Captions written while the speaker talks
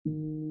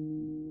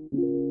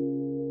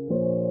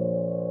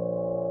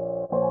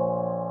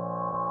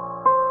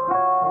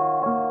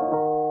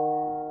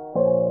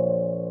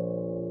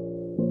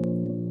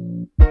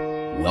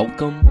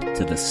Welcome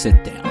to The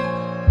Sit Down,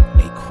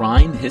 a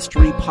crime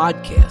history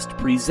podcast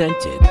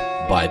presented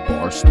by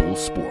Barstool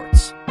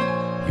Sports.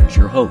 Here's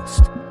your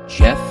host,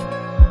 Jeff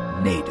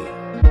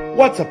Nadeau.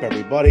 What's up,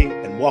 everybody,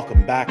 and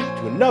welcome back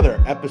to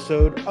another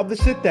episode of The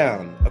Sit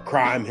Down, a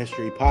crime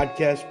history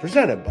podcast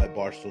presented by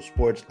Barstool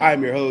Sports.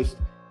 I'm your host,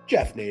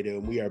 Jeff Nadeau,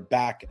 and we are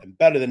back and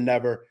better than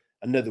ever.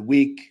 Another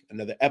week,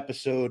 another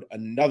episode,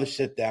 another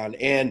sit down,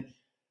 and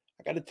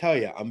I got to tell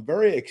you, I'm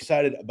very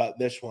excited about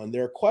this one.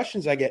 There are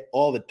questions I get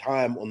all the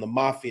time on the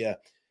Mafia.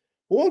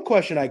 One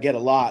question I get a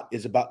lot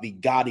is about the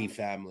Gotti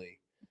family.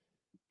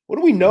 What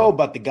do we know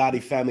about the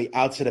Gotti family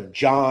outside of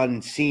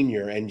John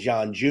Sr. and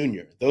John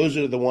Jr.? Those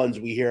are the ones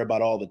we hear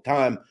about all the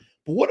time.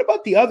 But what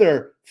about the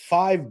other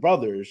 5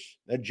 brothers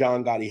that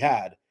John Gotti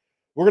had?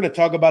 We're going to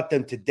talk about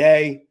them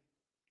today,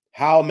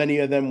 how many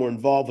of them were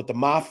involved with the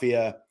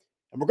Mafia,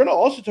 and we're going to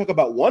also talk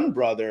about one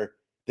brother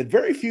that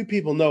very few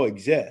people know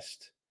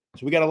exists.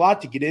 So we got a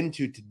lot to get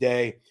into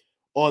today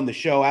on the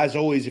show. As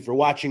always, if you're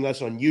watching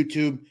us on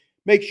YouTube,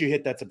 make sure you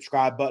hit that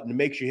subscribe button and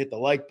make sure you hit the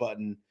like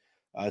button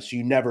so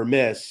you never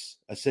miss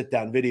a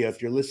sit-down video. If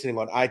you're listening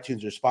on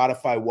iTunes or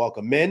Spotify,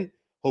 welcome in.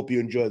 Hope you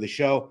enjoy the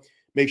show.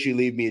 Make sure you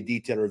leave me a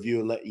detailed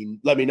review and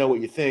let me know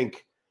what you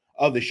think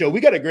of the show. We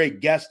got a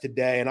great guest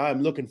today, and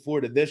I'm looking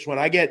forward to this one.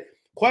 I get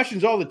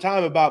questions all the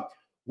time about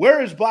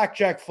where is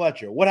Blackjack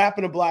Fletcher? What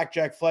happened to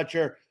Blackjack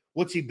Fletcher?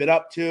 What's he been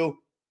up to?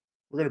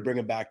 We're going to bring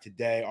him back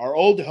today. Our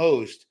old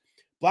host,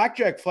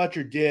 Blackjack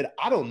Fletcher, did,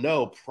 I don't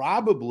know,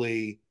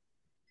 probably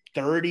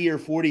 30 or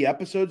 40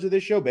 episodes of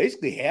this show,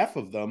 basically half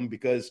of them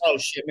because... Oh,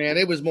 shit, man.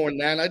 It was more than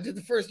that. I did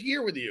the first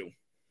year with you.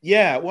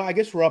 Yeah, well, I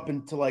guess we're up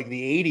into like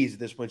the 80s at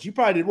this point. So you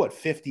probably did,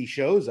 50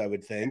 shows, I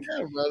would think.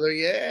 Yeah, brother,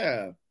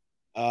 yeah.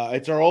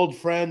 It's our old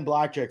friend,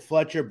 Blackjack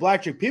Fletcher.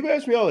 Blackjack, people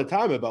ask me all the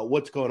time about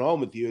what's going on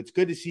with you. It's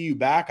good to see you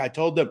back. I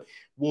told them,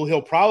 well,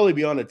 he'll probably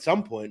be on at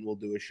some point and we'll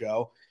do a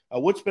show.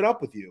 What's been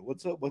up with you?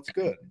 What's up? What's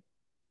good?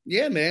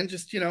 Yeah, man.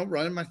 Just,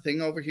 running my thing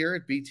over here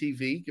at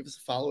BTV. Give us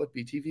a follow at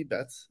BTV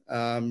Bets.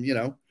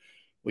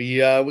 We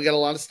got a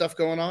lot of stuff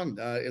going on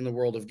in the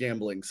world of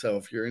gambling. So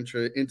if you're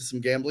into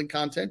some gambling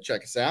content,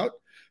 check us out.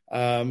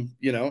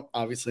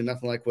 Obviously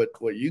nothing like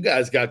what you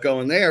guys got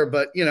going there,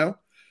 but,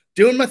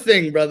 doing my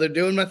thing, brother,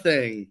 doing my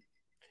thing.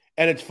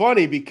 And it's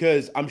funny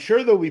because I'm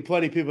sure there'll be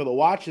plenty of people that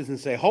watch this and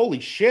say,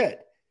 holy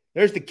shit,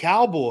 there's the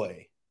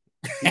cowboy.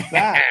 He's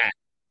back.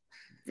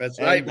 That's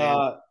right,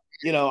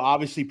 man.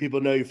 Obviously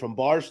people know you from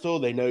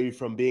Barstool. They know you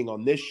from being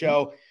on this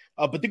show.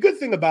 But the good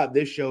thing about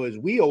this show is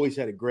we always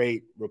had a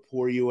great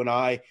rapport, you and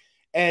I.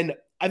 And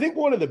I think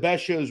one of the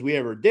best shows we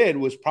ever did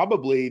was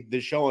probably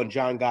the show on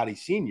John Gotti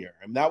Sr.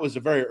 And that was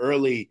a very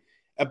early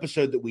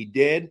episode that we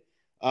did.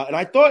 And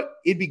I thought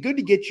it'd be good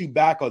to get you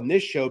back on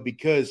this show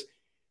because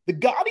the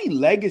Gotti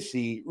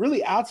legacy,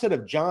 really outside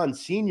of John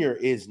Sr.,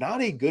 is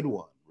not a good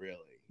one, really.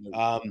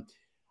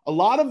 A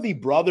lot of the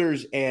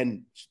brothers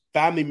and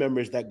family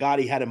members that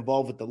Gotti had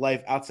involved with the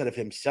life outside of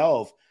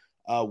himself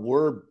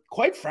were,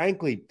 quite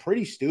frankly,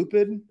 pretty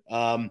stupid.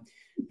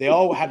 They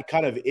all had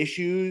kind of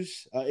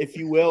issues, if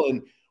you will.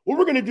 And what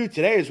we're going to do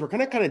today is we're going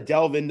to kind of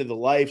delve into the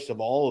lives of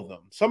all of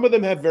them. Some of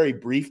them have very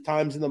brief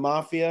times in the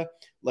Mafia,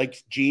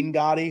 like Gene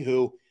Gotti,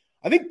 who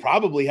I think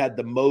probably had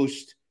the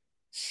most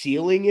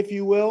ceiling, if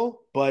you will.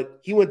 But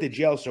he went to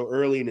jail so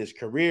early in his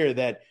career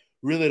that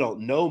really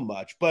don't know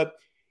much. But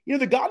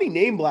the Gotti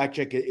name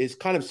Blackjack is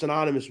kind of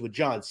synonymous with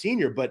John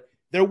Sr., but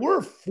there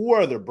were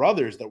 4 other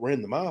brothers that were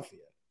in the Mafia.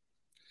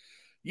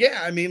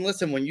 Yeah, I mean,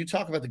 listen, when you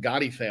talk about the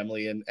Gotti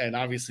family, and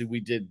obviously we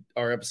did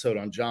our episode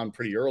on John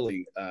pretty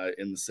early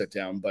in the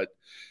sit-down, but,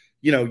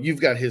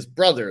 you've got his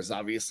brothers,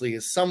 obviously.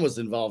 His son was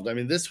involved. I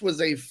mean, this was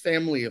a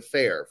family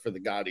affair for the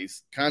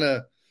Gottis, kind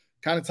of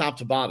top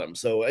to bottom.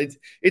 So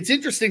it's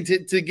interesting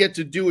to get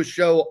to do a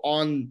show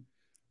on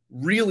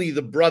really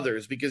the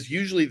brothers because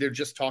usually they're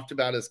just talked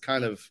about as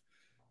kind of,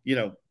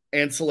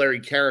 ancillary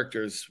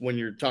characters when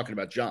you're talking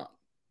about John.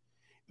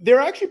 They're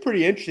actually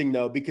pretty interesting,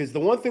 though, because the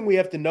one thing we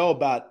have to know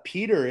about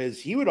Peter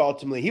is he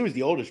was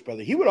the oldest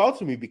brother. He would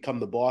ultimately become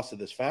the boss of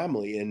this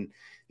family in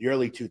the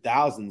early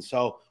 2000s.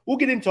 So we'll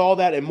get into all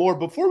that and more.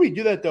 Before we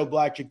do that, though,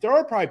 Blackjack, there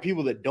are probably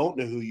people that don't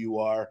know who you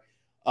are.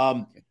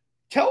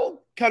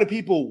 Tell kind of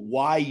people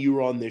why you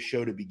were on this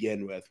show to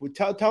begin with.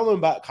 Tell them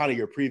about kind of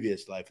your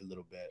previous life a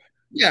little bit.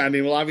 Yeah, I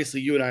mean, well, obviously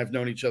you and I have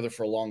known each other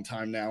for a long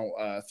time now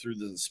through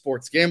the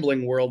sports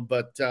gambling world,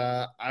 but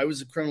I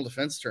was a criminal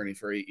defense attorney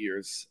for 8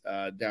 years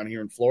down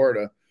here in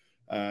Florida.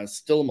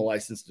 Still am a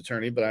licensed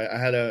attorney, but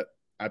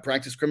I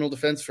practiced criminal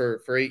defense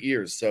for 8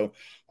 years. So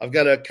I've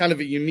got a kind of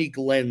a unique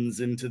lens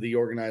into the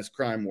organized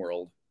crime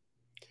world.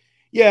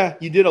 Yeah,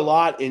 you did a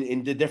lot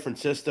in the different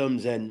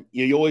systems, and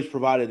you always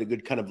provided a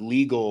good kind of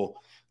legal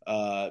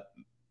kind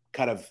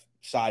of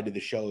side to the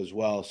show as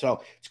well.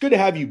 So it's good to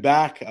have you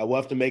back. We'll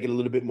have to make it a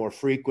little bit more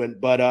frequent,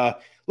 but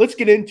let's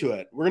get into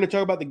it. We're going to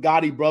talk about the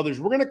Gotti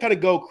brothers. We're going to kind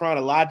of go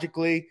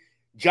chronologically.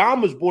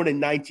 John was born in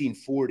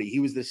 1940.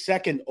 He was the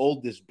second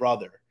oldest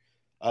brother.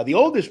 The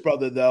oldest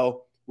brother,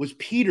 though, was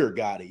Peter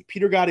Gotti.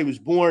 Peter Gotti was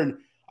born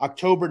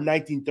October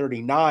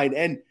 1939.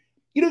 And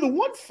The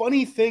one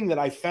funny thing that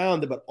I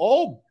found about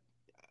all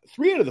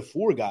three out of the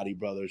four Gotti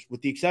brothers,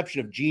 with the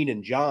exception of Gene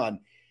and John,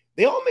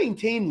 they all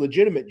maintained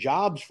legitimate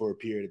jobs for a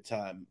period of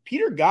time.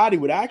 Peter Gotti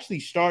would actually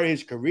start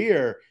his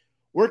career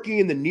working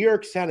in the New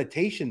York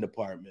sanitation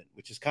department,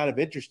 which is kind of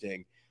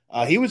interesting.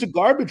 He was a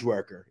garbage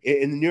worker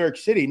in New York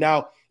City.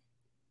 Now,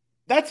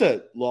 that's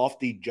a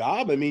lofty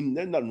job. I mean,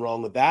 there's nothing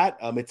wrong with that.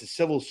 It's a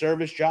civil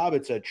service job.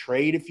 It's a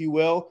trade, if you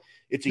will.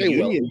 It's a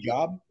union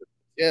job.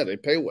 Yeah, they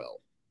pay well.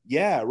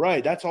 Yeah,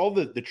 right. That's all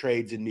the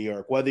trades in New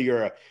York, whether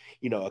you're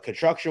a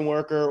construction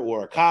worker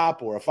or a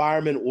cop or a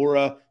fireman or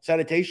a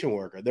sanitation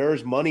worker.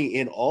 There's money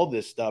in all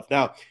this stuff.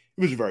 Now,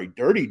 it was a very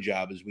dirty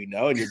job, as we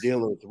know, and you're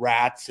dealing with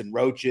rats and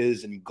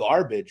roaches and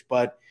garbage,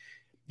 but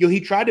he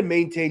tried to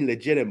maintain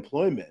legit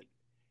employment.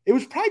 It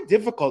was probably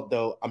difficult,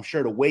 though, I'm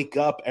sure, to wake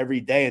up every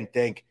day and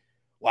think,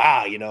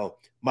 wow,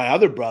 my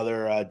other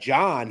brother,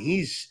 John,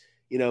 he's,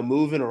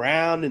 moving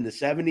around in the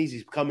 70s.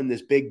 He's becoming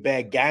this big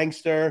bad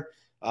gangster.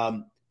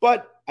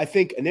 But I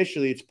think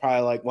initially it's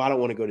probably like, well, I don't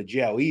want to go to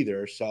jail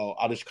either, so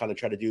I'll just kind of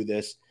try to do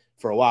this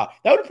for a while.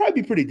 That would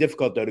probably be pretty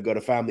difficult, though, to go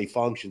to family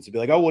functions and be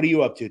like, oh, what are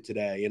you up to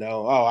today?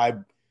 I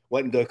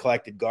went and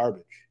collected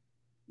garbage.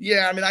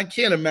 Yeah, I mean, I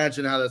can't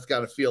imagine how that's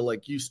got to feel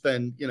like you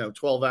spend,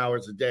 12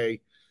 hours a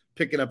day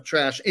picking up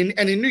trash. And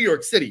in New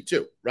York City,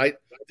 too, right?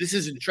 This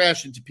isn't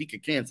trash in Topeka,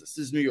 Kansas.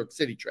 This is New York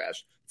City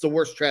trash. It's the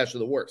worst trash of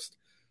the worst.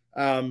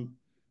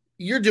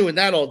 You're doing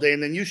that all day,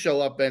 and then you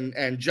show up,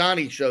 and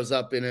Johnny shows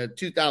up in a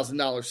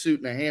 $2,000 suit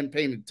and a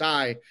hand-painted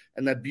tie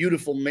and that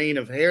beautiful mane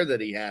of hair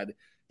that he had.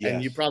 Yes.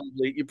 And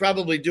you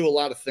probably do a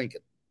lot of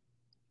thinking.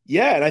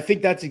 Yeah, and I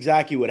think that's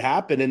exactly what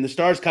happened, and the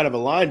stars kind of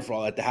aligned for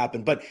all that to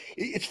happen. But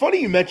it's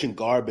funny you mentioned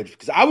garbage,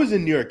 because I was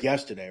in New York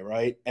yesterday,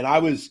 right? And I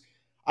usually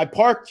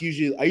park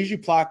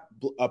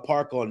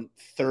on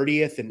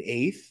 30th and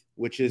 8th,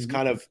 which is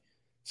kind of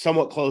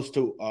somewhat close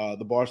to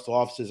the Barstool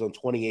offices on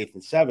 28th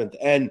and 7th.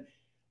 And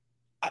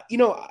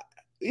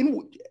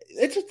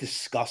it's a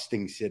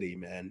disgusting city,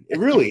 man. It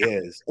really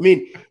is. I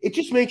mean, it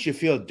just makes you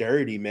feel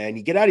dirty, man.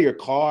 You get out of your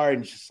car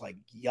and it's just like,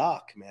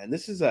 yuck, man.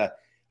 This is a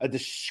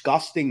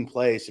disgusting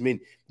place. I mean,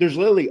 there's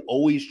literally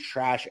always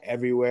trash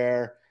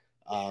everywhere.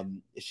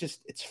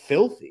 It's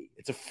filthy.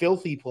 It's a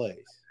filthy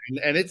place.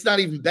 And it's not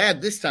even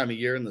bad this time of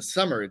year. In the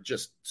summer, it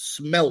just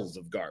smells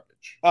of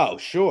garbage. Oh,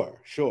 sure.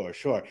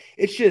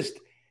 It's just,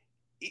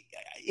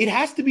 it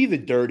has to be the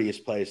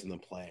dirtiest place on the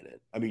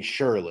planet. I mean,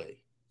 surely.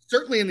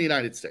 Certainly in the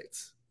United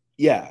States.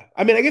 Yeah.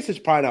 I mean, I guess it's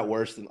probably not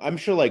worse than, I'm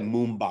sure like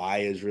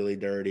Mumbai is really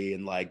dirty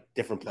and like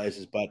different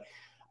places, but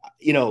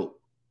New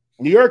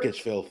York is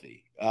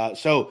filthy.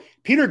 So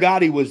Peter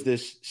Gotti was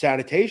this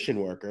sanitation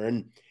worker.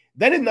 And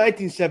then in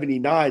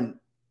 1979,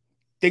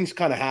 things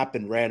kind of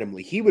happened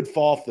randomly. He would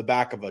fall off the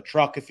back of a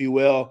truck, if you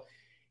will,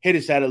 hit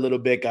his head a little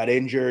bit, got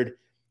injured.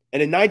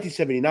 And in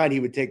 1979,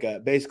 he would take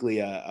basically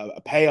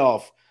a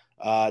payoff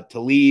to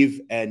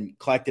leave and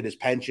collected his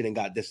pension and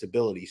got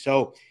disability.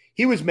 So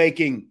he was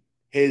making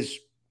his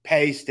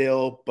pay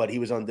still, but he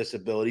was on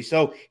disability.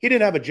 So he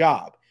didn't have a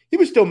job. He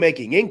was still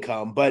making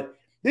income, but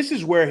this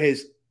is where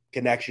his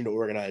connection to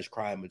organized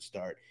crime would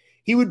start.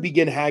 He would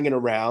begin hanging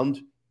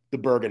around the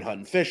Bergen Hunt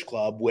and Fish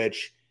Club,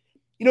 which,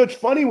 it's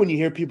funny when you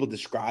hear people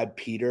describe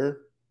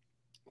Peter,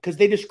 because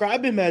they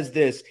describe him as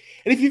this.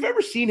 And if you've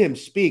ever seen him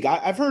speak,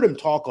 I've heard him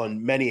talk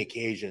on many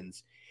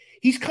occasions.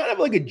 He's kind of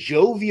like a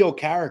jovial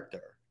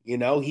character.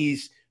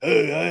 He's,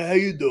 hey, how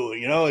you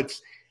doing?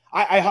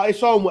 I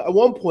saw him at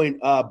one point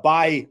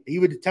he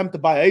would attempt to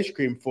buy ice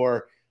cream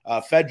for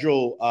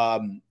federal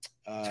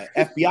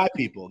FBI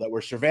people that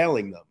were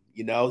surveilling them.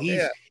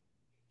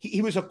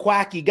 He was a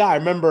quacky guy. I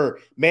remember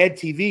Mad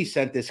TV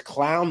sent this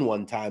clown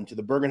one time to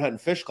the Bergen Hunt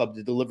and Fish Club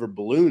to deliver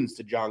balloons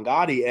to John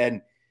Gotti,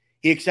 and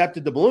he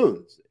accepted the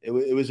balloons. It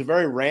was a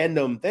very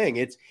random thing.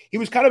 He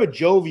was kind of a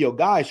jovial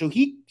guy, so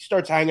he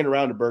starts hanging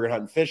around the Bergen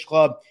Hunt and Fish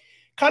Club,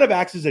 kind of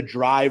acts as a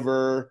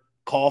driver,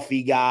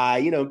 coffee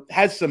guy,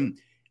 has some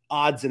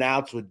odds and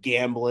outs with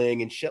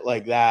gambling and shit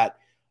like that.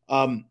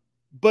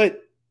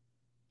 But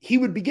he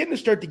would begin to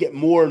start to get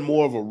more and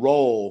more of a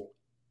role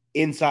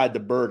inside the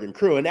Bergen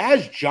crew. And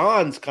as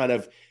John's kind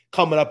of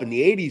coming up in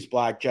the 80s,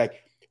 Blackjack,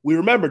 we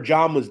remember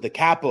John was the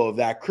capo of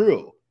that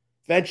crew.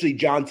 Eventually,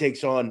 John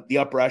takes on the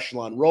upper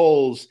echelon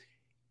roles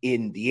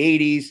in the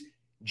 80s.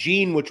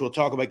 Gene, which we'll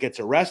talk about, gets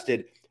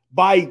arrested.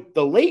 By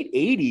the late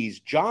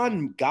 80s,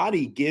 John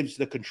Gotti gives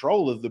the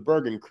control of the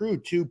Bergen crew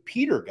to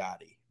Peter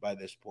Gotti by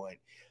this point.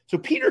 So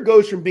Peter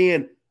goes from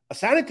being a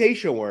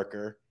sanitation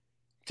worker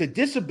to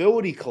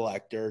disability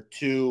collector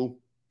to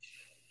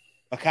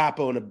a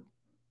capo in a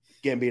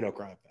Gambino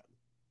crime family.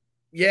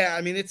 Yeah,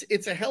 I mean,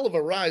 it's a hell of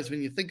a rise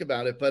when you think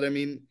about it, but I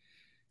mean,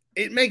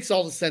 it makes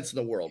all the sense in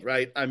the world,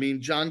 right? I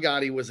mean, John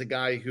Gotti was a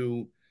guy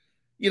who,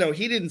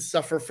 he didn't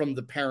suffer from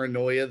the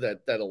paranoia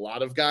that a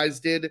lot of guys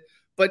did,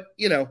 but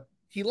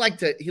he liked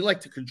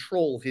to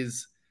control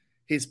his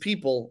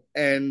people,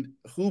 and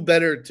who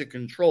better to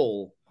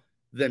control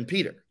than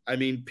Peter? I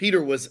mean,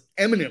 Peter was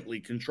eminently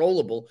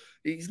controllable.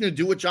 He's going to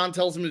do what John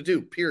tells him to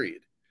do,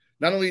 period.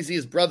 Not only is he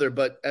his brother,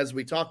 but as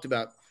we talked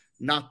about,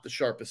 not the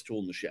sharpest tool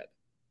in the shed.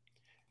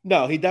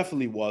 No, he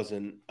definitely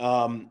wasn't.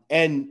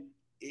 And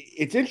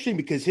it's interesting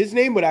because his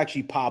name would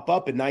actually pop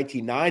up in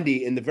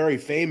 1990 in the very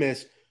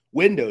famous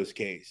Windows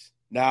case.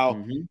 Now,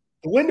 Mm-hmm.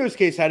 the Windows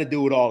case had to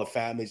do with all the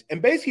families.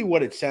 And basically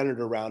what it centered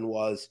around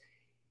was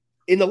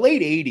in the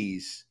late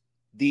 80s,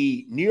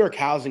 the New York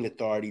Housing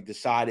Authority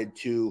decided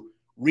to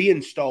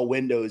reinstall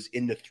Windows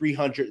in the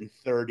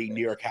 330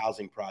 New York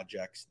housing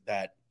projects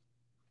that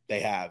they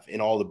have in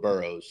all the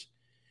boroughs.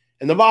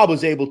 And the mob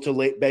was able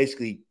to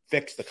basically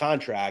fix the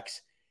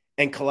contracts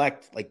and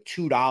collect like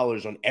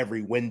 $2 on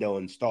every window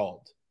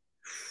installed.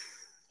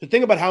 So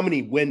think about how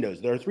many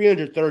windows. There are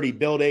 330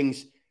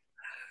 buildings.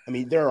 I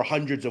mean, there are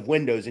hundreds of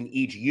windows in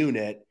each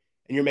unit,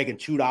 and you're making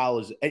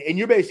 $2, and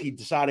you're basically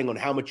deciding on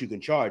how much you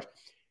can charge.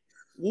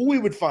 What we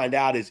would find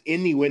out is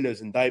in the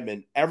Windows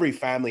indictment, every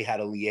family had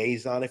a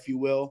liaison, if you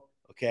will.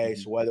 Okay.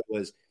 So whether it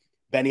was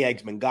Benny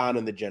Eggs Mangano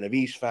and the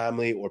Genovese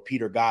family or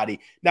Peter Gotti.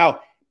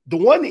 Now, the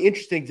one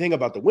interesting thing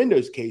about the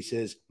Windows case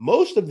is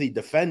most of the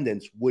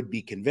defendants would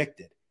be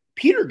convicted.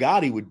 Peter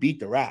Gotti would beat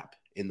the rap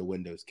in the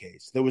Windows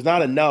case. There was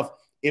not enough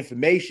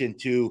information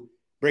to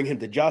bring him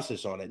to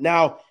justice on it.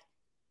 Now,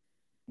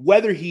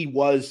 whether he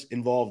was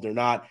involved or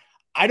not,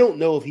 I don't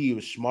know if he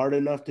was smart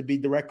enough to be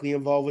directly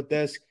involved with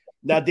this.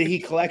 Now, did he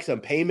collect some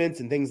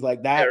payments and things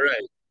like that?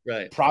 Yeah,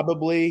 right.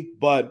 Probably.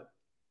 But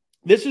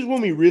this is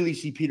when we really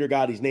see Peter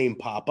Gotti's name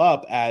pop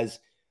up as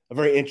a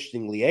very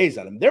interesting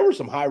liaison. I mean, there were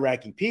some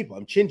high-ranking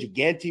people. Chin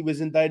Gigante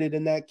was indicted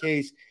in that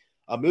case.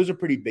 It was a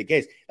pretty big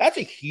case. That's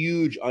a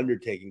huge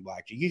undertaking,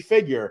 Blackjack. You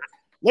figure,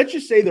 let's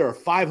just say there are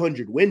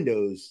 500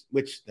 windows,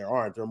 which there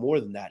aren't. There are more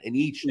than that in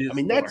each. I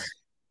mean, that's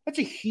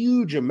a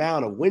huge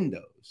amount of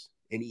windows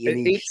in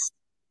each.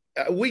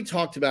 We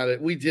talked about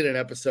it. We did an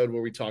episode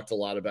where we talked a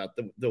lot about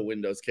the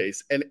Windows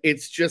case. And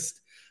it's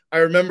just, I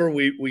remember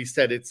we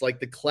said it's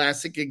like the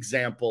classic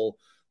example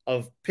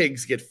of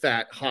pigs get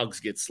fat, hogs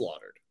get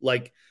slaughtered.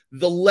 Like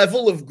the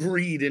level of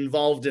greed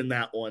involved in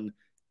that one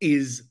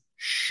is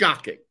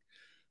shocking.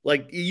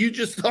 Like you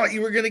just thought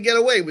you were going to get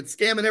away with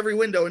scamming every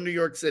window in New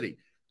York City.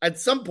 At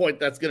some point,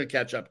 that's going to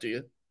catch up to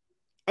you.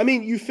 I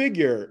mean, you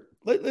figure,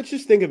 let's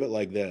just think of it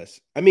like this.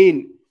 I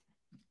mean,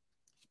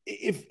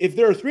 if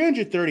there are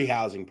 330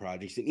 housing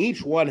projects and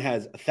each one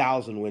has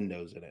 1,000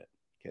 windows in it,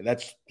 okay,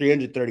 that's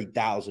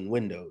 330,000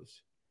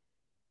 windows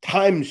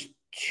times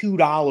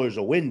 $2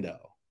 a window.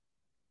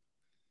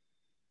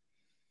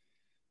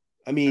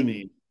 I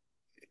mean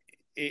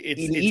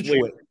it's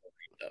way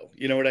though.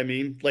 You know what I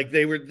mean? Like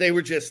they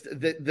were just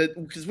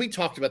because we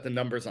talked about the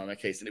numbers on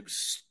that case and it was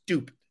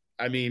stupid.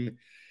 I mean,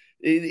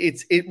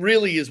 it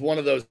really is one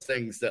of those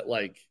things that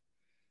like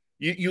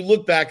you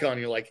look back on and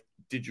you're like,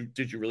 did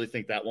you really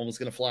think that one was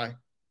going to fly?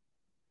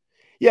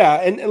 Yeah,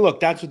 and look,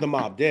 that's what the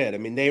mob did. I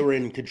mean, they were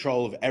in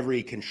control of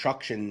every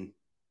construction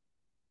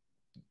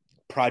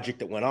project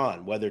that went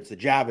on, whether it's the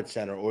Javits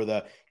Center or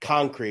the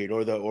concrete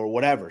or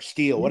whatever,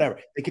 steel, whatever.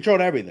 They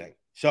controlled everything.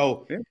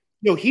 So,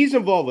 he's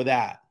involved with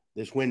that,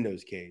 this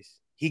Windows case.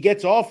 He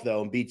gets off,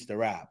 though, and beats the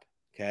rap,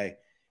 okay?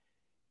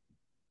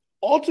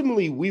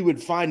 Ultimately, we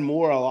would find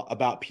more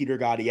about Peter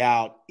Gotti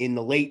out in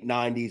the late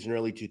 90s and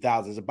early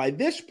 2000s. And by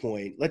this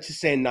point, let's just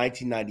say in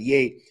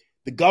 1998,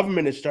 the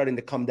government is starting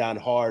to come down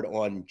hard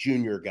on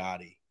Junior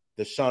Gotti,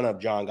 the son of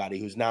John Gotti,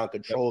 who's now in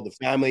control of the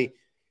family.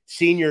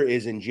 Senior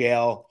is in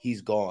jail.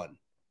 He's gone.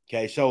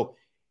 Okay, so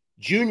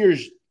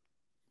Junior's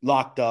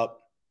locked up.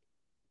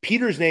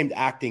 Peter's named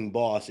acting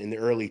boss in the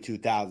early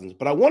 2000s.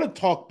 But I want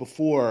to talk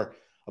before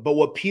about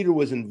what Peter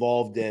was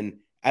involved in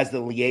as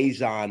the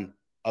liaison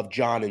of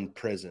John in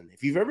prison.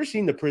 If you've ever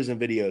seen the prison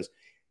videos,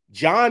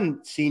 John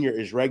Sr.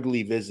 is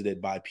regularly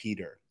visited by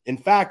Peter. In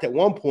fact, at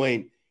one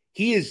point,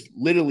 he is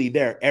literally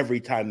there every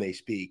time they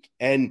speak.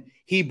 And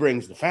he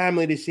brings the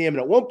family to see him.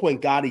 And at one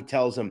point, Gotti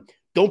tells him,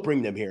 don't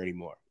bring them here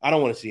anymore. I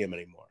don't want to see him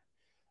anymore.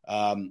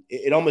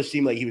 It almost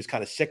seemed like he was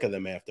kind of sick of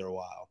them after a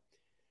while.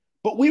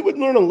 But we would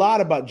learn a lot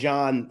about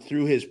John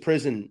through his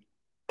prison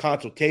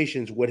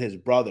consultations with his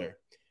brother.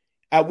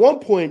 At one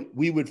point,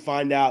 we would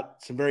find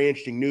out some very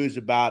interesting news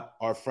about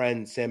our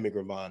friend Sammy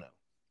Gravano.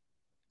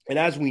 And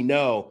as we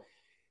know,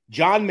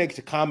 John makes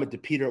a comment to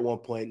Peter at one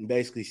point and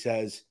basically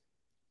says,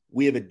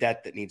 we have a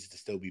debt that needs to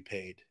still be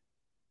paid.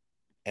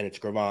 And it's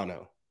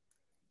Gravano.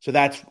 So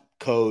that's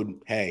code,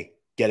 hey,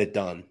 get it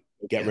done.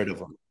 Get rid of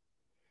him.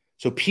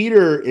 So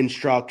Peter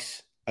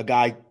instructs a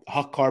guy,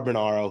 Huck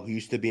Carbonaro, who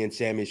used to be in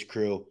Sammy's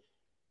crew,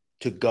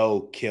 to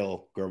go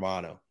kill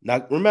Gravano.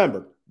 Now,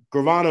 remember,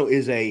 Gravano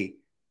is a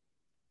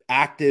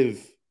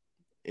active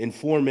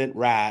informant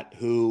rat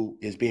who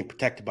is being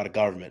protected by the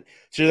government.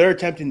 So they're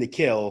attempting to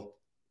kill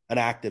an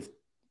active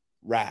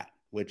rat,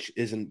 which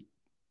isn't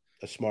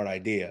a smart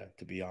idea,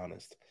 to be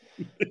honest.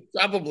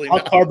 Probably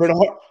Huck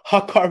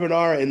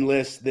Carbonaro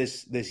enlists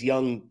this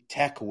young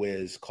tech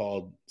whiz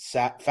called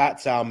Fat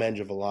Sal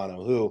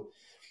Mangiavillano, who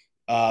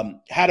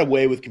had a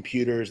way with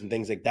computers and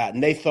things like that.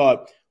 And they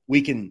thought,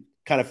 we can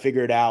kind of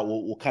figure it out.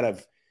 We'll kind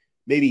of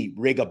maybe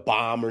rig a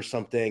bomb or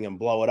something and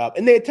blow it up.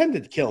 And they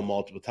attempted to kill him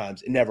multiple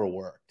times. It never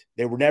worked.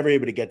 They were never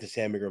able to get to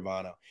Sammy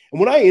Gravano. And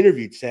when I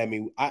interviewed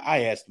Sammy,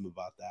 I asked him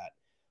about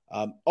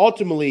that.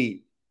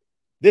 Ultimately,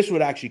 this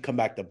would actually come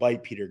back to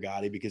bite Peter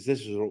Gotti because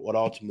this is what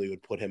ultimately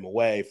would put him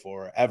away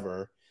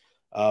forever.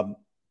 But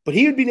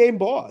he would be named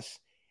boss.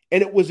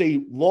 And it was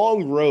a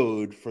long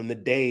road from the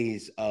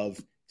days of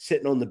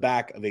sitting on the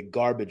back of a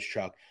garbage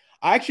truck.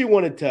 I actually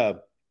wanted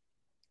to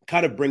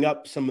kind of bring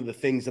up some of the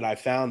things that I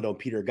found on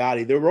Peter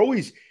Gotti. There were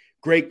always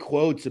great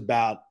quotes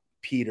about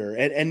Peter.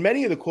 And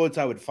many of the quotes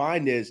I would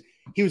find is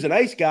he was a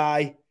nice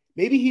guy.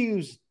 Maybe he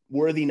was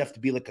worthy enough to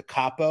be like a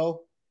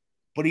capo,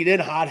 but he did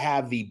not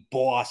have the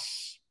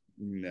boss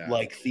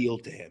like feel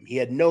to him. He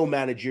had no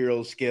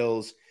managerial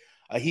skills.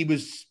 He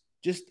was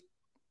just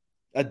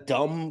a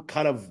dumb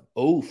kind of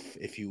oaf,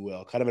 if you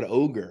will, kind of an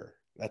ogre.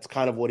 That's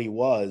kind of what he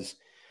was.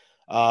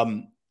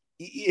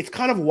 It's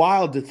kind of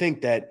wild to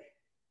think that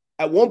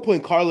at one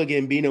point, Carlo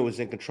Gambino was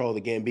in control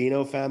of the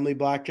Gambino family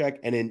blackjack,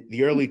 and in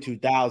the early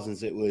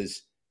 2000s, it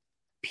was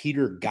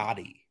Peter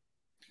Gotti.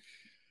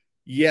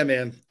 Yeah,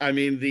 man. I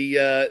mean,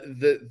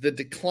 the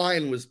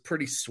decline was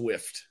pretty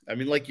swift. I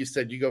mean, like you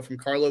said, you go from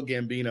Carlo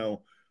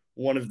Gambino,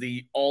 one of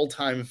the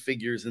all-time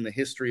figures in the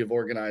history of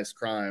organized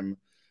crime,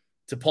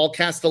 to Paul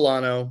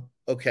Castellano.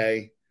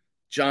 Okay,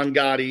 John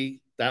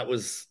Gotti, that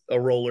was a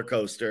roller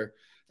coaster,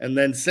 and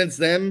then since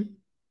then,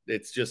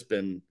 it's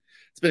been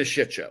a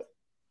shit show.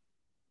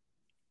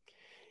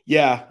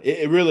 Yeah,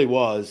 it really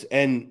was.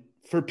 And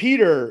for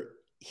Peter,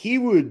 he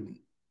would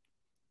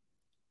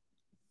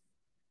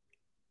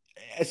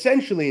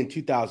essentially in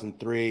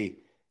 2003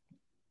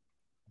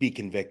 be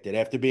convicted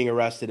after being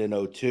arrested in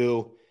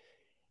 2002.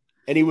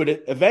 And he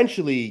would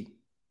eventually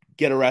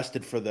get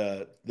arrested for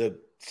the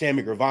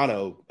Sammy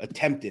Gravano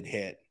attempted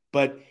hit.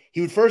 But he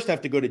would first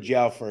have to go to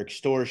jail for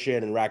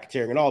extortion and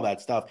racketeering and all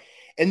that stuff.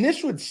 And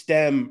this would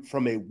stem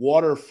from a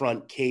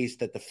waterfront case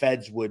that the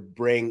feds would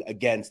bring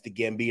against the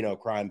Gambino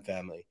crime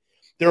family.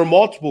 There were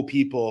multiple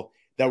people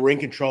that were in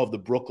control of the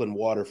Brooklyn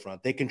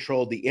waterfront. They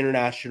controlled the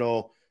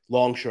International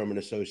Longshoremen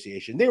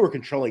Association. They were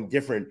controlling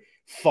different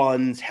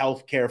funds,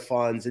 healthcare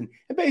funds, and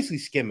basically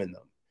skimming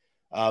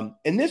them.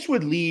 And this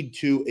would lead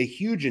to a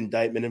huge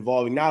indictment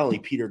involving not only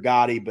Peter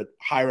Gotti, but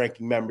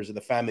high-ranking members of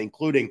the family,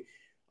 including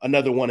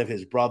another one of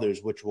his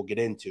brothers, which we'll get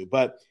into.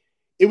 But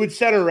it would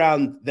center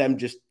around them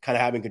just kind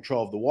of having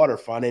control of the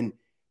waterfront. And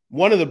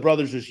one of the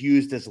brothers was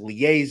used as a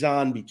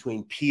liaison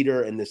between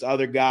Peter and this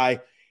other guy,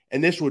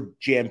 and this would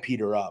jam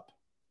Peter up.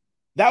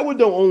 That would,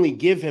 though, only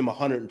give him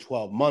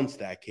 112 months,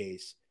 that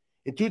case.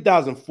 In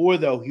 2004,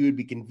 though, he would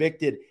be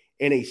convicted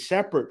in a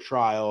separate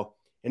trial,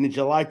 and in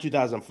July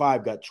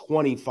 2005 got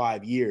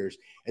 25 years.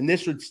 And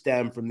this would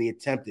stem from the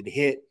attempted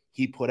hit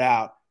he put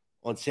out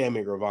on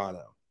Sammy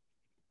Gravano.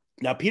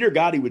 Now, Peter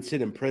Gotti would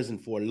sit in prison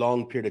for a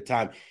long period of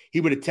time.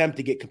 He would attempt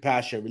to get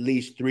compassionate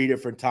release 3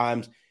 different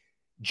times.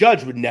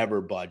 Judge would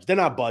never budge. They're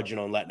not budging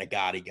on letting a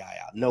Gotti guy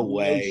out. No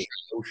way.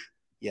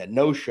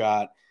 No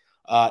shot.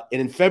 And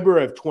in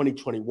February of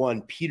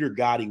 2021, Peter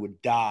Gotti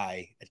would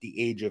die at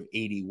the age of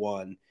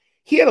 81.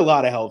 He had a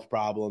lot of health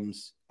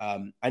problems.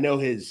 I know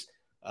his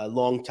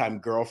longtime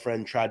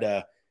girlfriend tried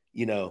to,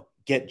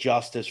 get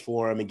justice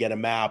for him and get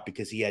him out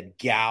because he had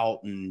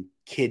gout and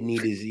kidney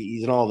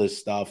disease and all this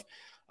stuff.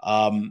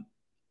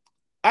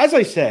 As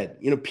I said,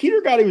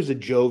 Peter Gotti was a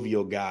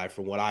jovial guy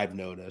from what I've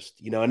noticed,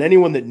 and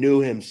anyone that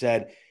knew him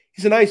said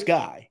he's a nice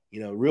guy,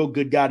 real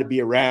good guy to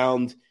be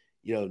around.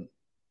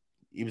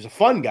 He was a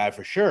fun guy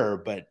for sure,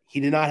 but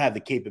he did not have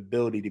the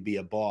capability to be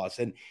a boss.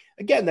 And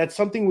again, that's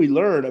something we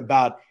learn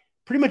about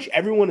pretty much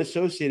everyone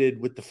associated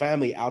with the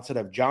family outside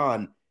of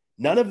John.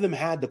 None of them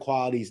had the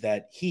qualities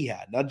that he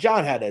had. Now,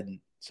 John had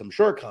some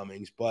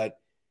shortcomings, but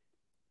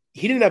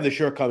he didn't have the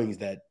shortcomings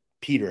that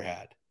Peter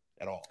had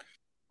at all.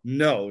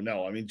 No.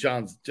 I mean,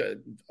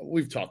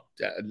 we've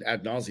talked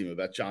ad nauseum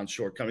about John's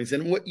shortcomings.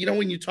 And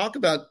when you talk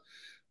about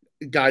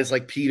guys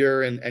like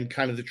Peter and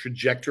kind of the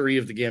trajectory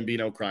of the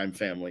Gambino crime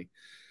family,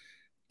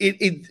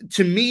 it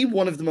to me,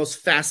 one of the most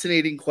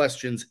fascinating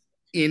questions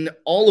in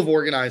all of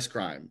organized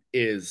crime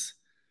is,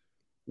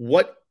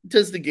 what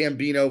does the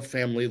Gambino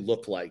family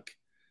look like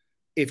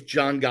if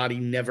John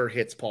Gotti never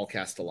hits Paul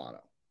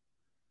Castellano?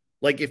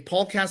 Like, if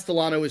Paul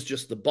Castellano is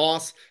just the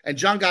boss and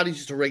John Gotti's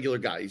just a regular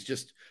guy, he's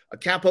just a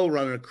capo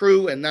running a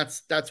crew, and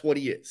that's what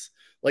he is.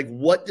 Like,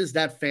 what does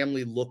that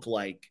family look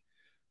like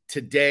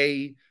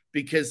today?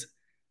 Because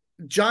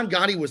John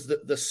Gotti was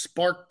the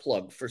spark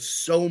plug for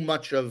so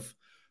much of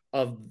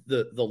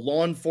the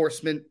law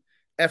enforcement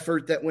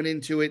effort that went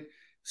into it.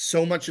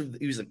 So much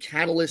he was a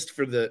catalyst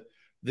for the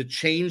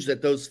change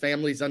that those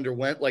families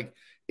underwent. Like,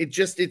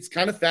 it's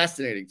kind of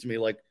fascinating to me,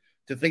 like,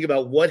 to think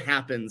about what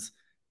happens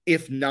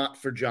if not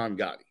for John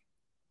Gotti.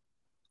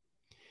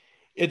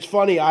 It's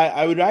funny.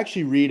 I would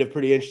actually read a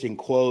pretty interesting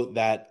quote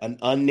that an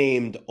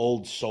unnamed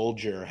old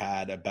soldier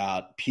had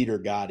about Peter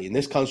Gotti. And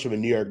this comes from a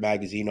New York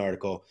Magazine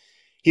article.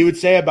 He would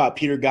say about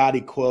Peter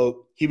Gotti,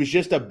 quote, "He was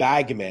just a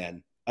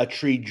bagman, a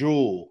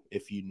trejewel,"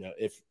 if you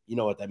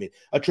know what that means.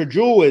 A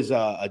trejewel is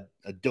a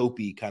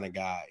dopey kind of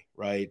guy,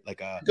 right?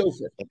 A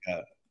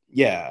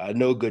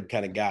no good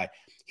kind of guy.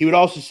 He would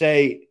also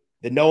say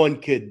that no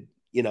one could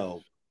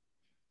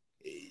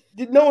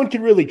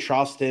really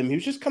trust him. He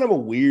was just kind of a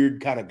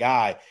weird kind of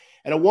guy.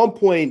 And at one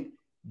point,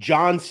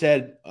 John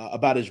said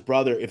about his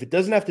brother, if it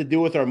doesn't have to do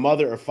with our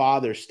mother or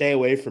father, stay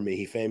away from me,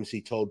 he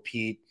famously told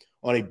Pete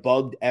on a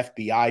bugged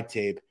FBI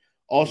tape,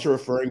 also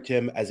referring to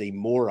him as a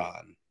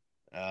moron.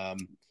 But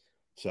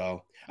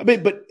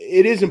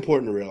it is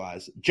important to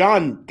realize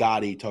John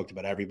Gotti talked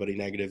about everybody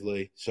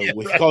negatively. So if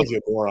he calls you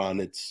a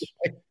moron,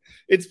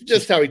 it's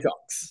just how he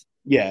talks.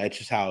 Yeah, it's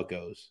just how it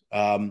goes.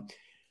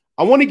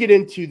 I want to get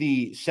into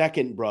the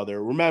second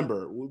brother.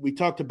 Remember, we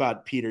talked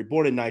about Peter,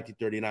 born in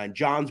 1939.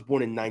 John's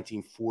born in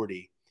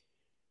 1940.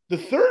 The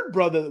third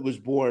brother that was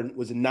born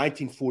was in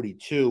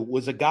 1942,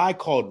 was a guy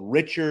called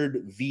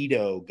Richard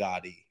Vito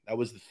Gotti. That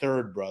was the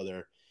third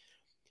brother.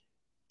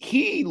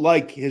 He,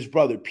 like his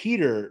brother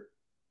Peter,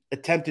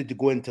 attempted to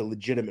go into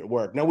legitimate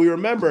work. Now, we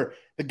remember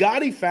the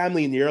Gotti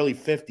family in the early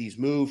 50s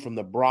moved from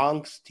the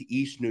Bronx to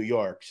East New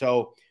York.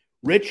 So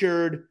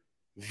Richard,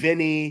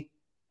 Vinny,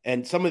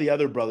 and some of the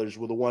other brothers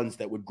were the ones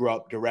that would grow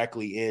up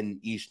directly in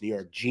East New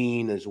York.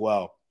 Gene as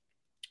well.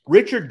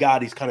 Richard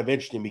Gotti's kind of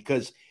interesting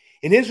because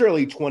in his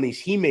early 20s,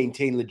 he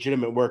maintained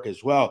legitimate work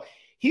as well.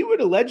 He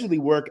would allegedly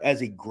work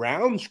as a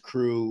grounds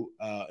crew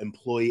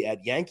employee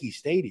at Yankee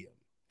Stadium.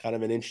 Kind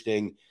of an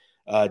interesting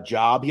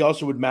job. He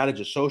also would manage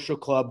a social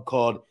club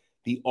called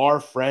the Our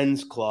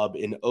Friends Club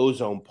in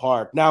Ozone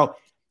Park. Now,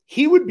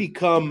 he would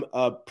become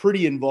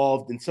pretty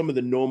involved in some of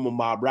the normal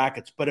mob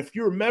rackets. But if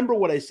you remember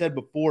what I said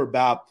before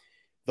about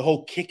the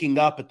whole kicking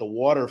up at the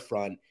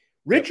waterfront,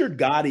 Richard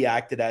Gotti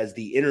acted as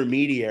the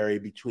intermediary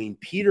between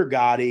Peter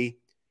Gotti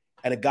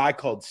and a guy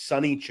called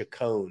Sonny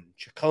Chacon.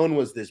 Chacon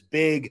was this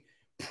big,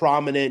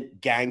 prominent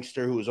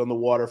gangster who was on the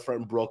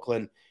waterfront in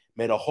Brooklyn,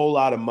 made a whole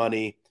lot of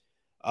money.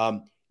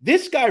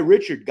 This guy,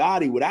 Richard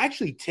Gotti, would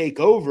actually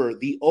take over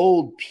the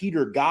old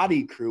Peter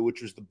Gotti crew,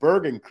 which was the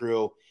Bergen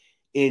crew,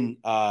 in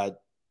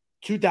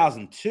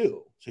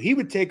 2002. So he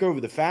would take over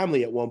the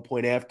family at one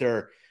point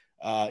after,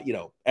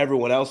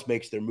 everyone else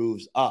makes their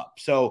moves up.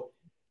 So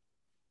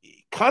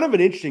kind of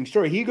an interesting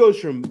story. He goes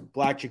from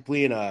Black Chick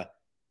being a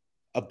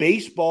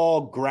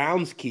baseball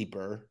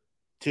groundskeeper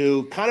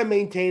to kind of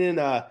maintaining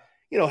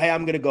hey,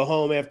 I'm going to go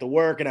home after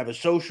work and have a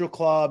social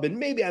club, and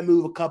maybe I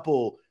move a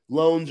couple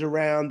loans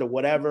around or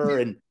whatever.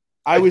 And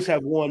I always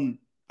have one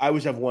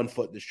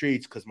foot in the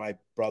streets because my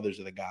brothers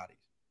are the Gottis.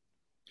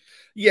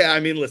 Yeah, I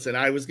mean, listen,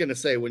 I was going to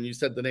say when you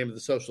said the name of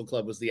the social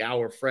club was the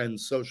Our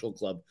Friends Social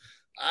Club,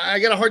 I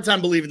got a hard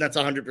time believing that's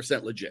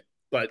 100% legit.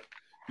 But,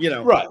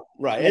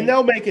 Right. And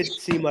they'll make it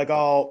seem like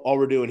all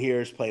we're doing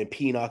here is playing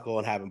pinochle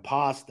and having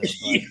pasta.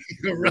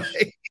 But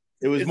right.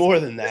 It was more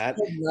than that.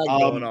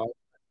 Going on.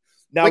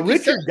 Now, like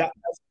Richard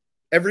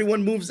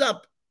everyone moves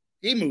up.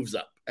 He moves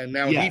up. And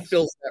now he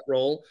fills that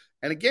role.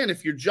 And again,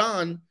 if you're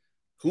John,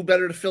 who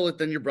better to fill it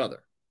than your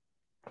brother?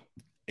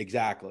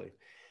 Exactly.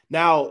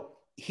 Now,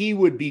 he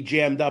would be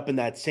jammed up in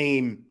that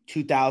same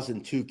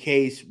 2002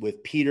 case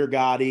with Peter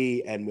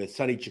Gotti and with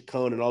Sonny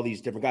Chacon and all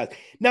these different guys.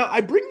 Now, I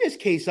bring this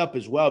case up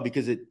as well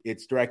because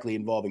it's directly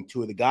involving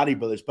two of the Gotti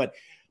brothers. But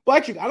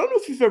Blackchick, I don't know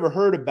if you've ever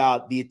heard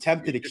about the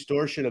attempted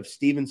extortion of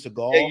Steven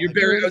Seagal. Yeah,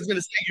 I was going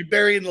to say you're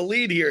burying the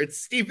lead here. It's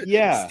Steven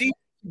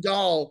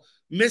Seagal,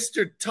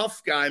 Mr.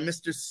 Tough Guy,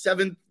 Mr.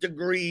 7th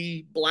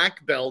degree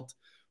black belt,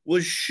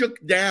 was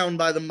shook down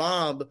by the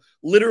mob,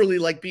 literally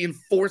like being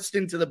forced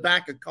into the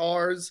back of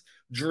cars,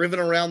 driven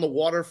around the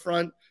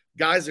waterfront.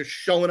 Guys are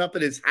showing up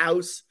at his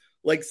house.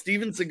 Like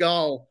Steven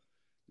Seagal,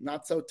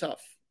 not so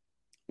tough.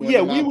 We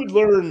would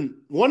learn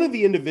one of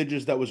the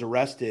individuals that was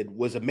arrested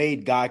was a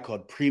made guy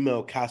called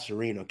Primo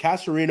Casarino.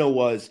 Casarino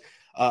was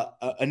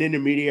an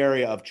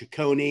intermediary of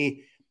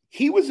Ciccone.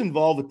 He was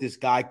involved with this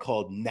guy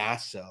called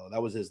Nasso.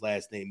 That was his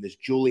last name, this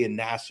Julian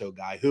Nasso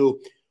guy,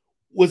 who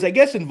was, I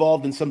guess,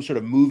 involved in some sort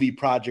of movie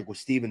project with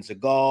Steven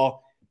Seagal.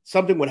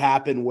 Something would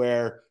happen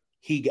where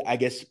he, I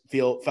guess,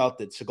 felt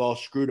that Seagal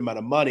screwed him out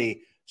of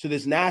money. So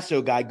this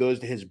Nasso guy goes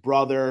to his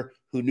brother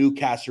who knew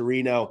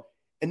Casarino,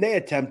 and they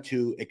attempt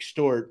to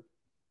extort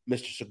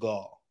Mr.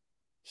 Seagal.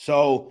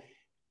 So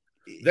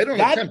they don't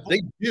attempt,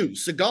 they do.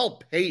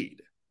 Seagal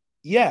paid.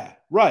 Yeah,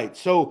 right.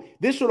 So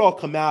this would all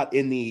come out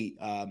in the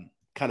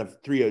kind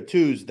of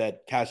 302s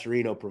that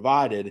Casarino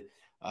provided.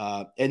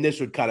 And this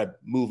would kind of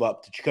move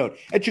up to Ciccone.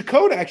 And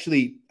Ciccone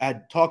actually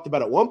had talked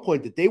about at one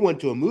point that they went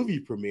to a movie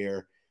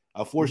premiere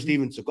for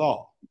Steven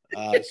Seagal.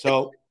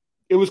 So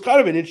it was kind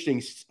of an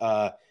interesting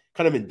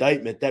kind of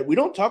indictment that we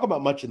don't talk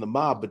about much in the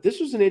mob, but this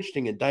was an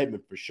interesting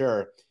indictment for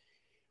sure.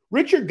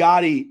 Richard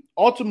Gotti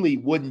ultimately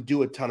wouldn't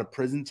do a ton of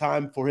prison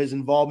time for his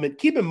involvement.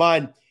 Keep in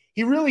mind,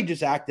 he really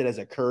just acted as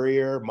a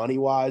courier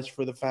money-wise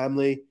for the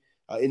family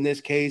in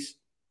this case.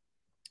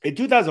 In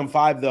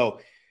 2005, though,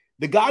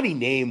 the Gotti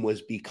name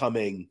was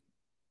becoming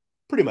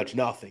pretty much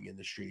nothing in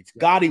the streets.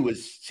 Gotti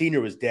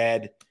Senior was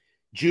dead.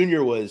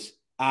 Junior was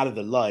out of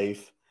the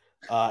life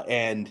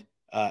and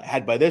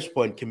had by this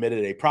point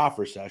committed a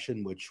proffer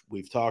session, which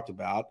we've talked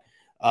about.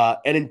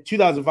 And in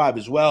 2005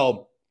 as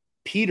well,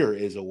 Peter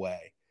is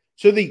away.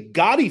 So the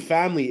Gotti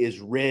family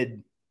is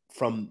rid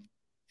from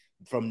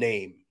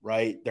name,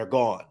 right? They're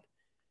gone.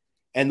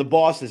 And the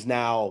boss is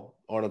now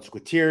Arnold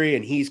Squitieri,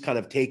 and he's kind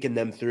of taken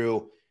them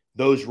through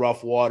those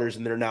rough waters,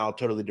 and they're now a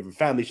totally different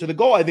family. So the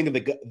goal, I think, of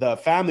the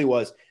family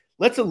was,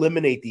 let's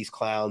eliminate these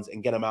clowns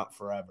and get them out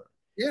forever.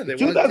 Yeah, they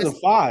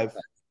 2005.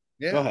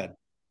 Yeah. Go ahead.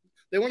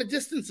 They want to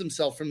distance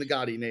themselves from the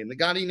Gotti name. The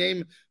Gotti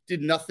name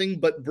did nothing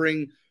but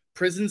bring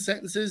prison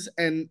sentences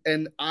and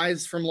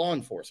eyes from law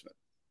enforcement.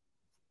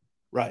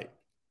 Right.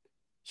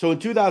 So in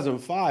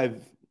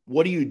 2005,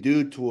 what do you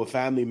do to a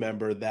family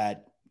member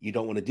that you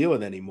don't want to deal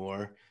with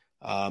anymore,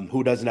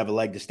 who doesn't have a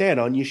leg to stand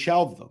on? You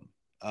shelve them.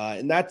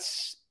 And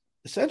that's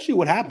essentially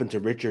what happened to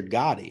Richard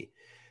Gotti.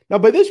 Now,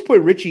 by this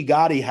point, Richie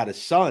Gotti had a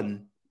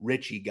son,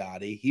 Richie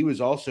Gotti. He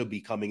was also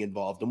becoming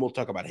involved, and we'll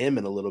talk about him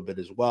in a little bit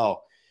as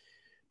well.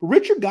 But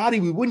Richard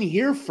Gotti, we wouldn't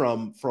hear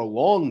from for a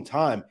long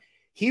time.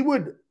 He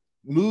would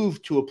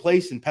move to a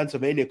place in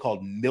Pennsylvania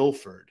called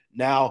Milford.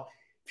 Now,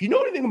 if you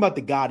know anything about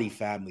the Gotti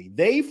family,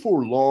 they,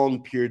 for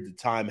long periods of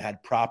time,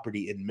 had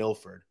property in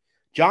Milford.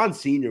 John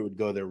Sr. would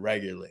go there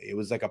regularly. It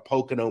was like a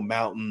Pocono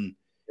Mountain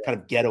kind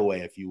of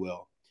getaway, if you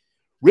will.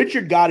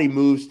 Richard Gotti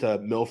moves to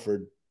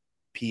Milford,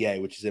 PA,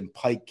 which is in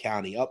Pike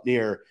County, up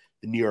near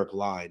the New York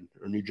line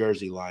or New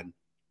Jersey line.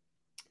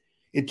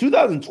 In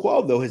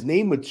 2012, though, his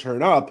name would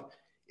turn up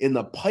in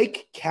the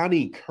Pike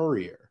County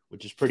Courier,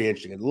 which is pretty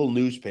interesting, a little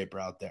newspaper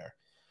out there.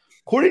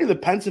 According to the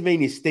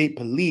Pennsylvania State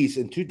Police,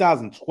 in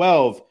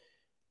 2012,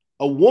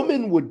 a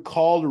woman would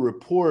call to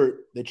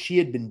report that she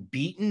had been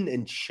beaten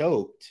and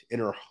choked in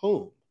her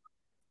home.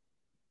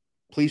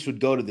 Police would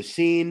go to the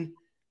scene.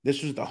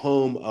 This was the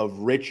home of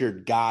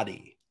Richard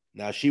Gotti.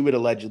 Now, she would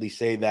allegedly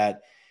say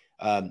that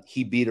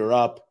he beat her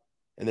up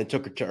and then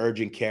took her to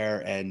urgent care,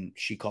 and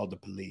she called the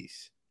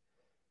police.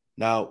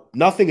 Now,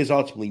 nothing is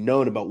ultimately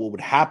known about what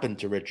would happen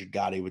to Richard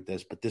Gotti with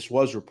this, but this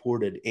was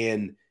reported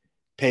in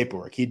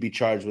paperwork. He'd be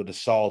charged with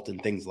assault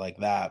and things like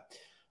that.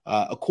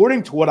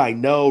 According to what I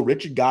know,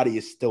 Richard Gotti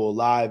is still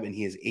alive, and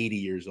he is 80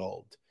 years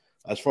old.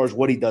 As far as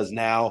what he does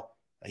now,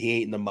 he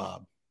ain't in the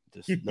mob.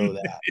 Just know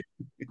that.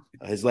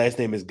 His last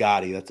name is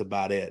Gotti. That's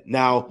about it.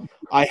 Now,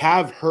 I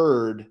have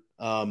heard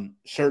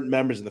certain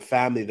members of the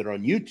family that are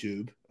on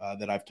YouTube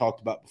that I've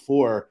talked about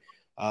before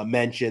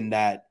mention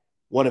that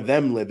one of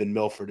them live in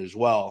Milford as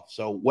well.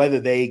 So whether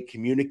they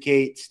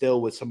communicate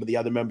still with some of the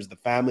other members of the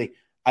family,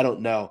 I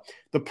don't know.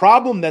 The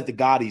problem that the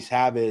Gottis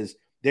have is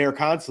they're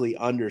constantly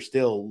under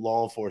still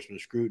law enforcement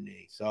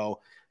scrutiny.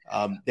 So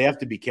they have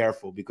to be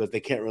careful because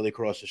they can't really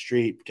cross the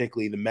street,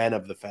 particularly the men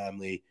of the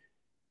family,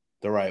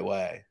 the right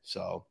way.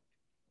 So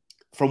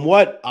from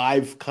what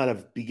I've kind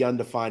of begun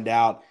to find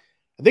out,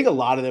 I think a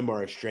lot of them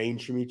are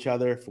estranged from each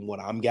other from what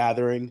I'm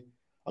gathering.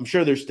 I'm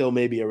sure there's still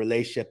maybe a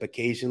relationship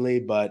occasionally,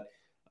 but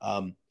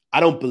I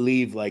don't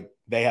believe like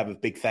they have a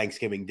big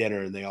Thanksgiving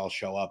dinner and they all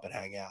show up and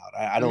hang out.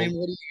 I don't. I mean,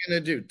 what are you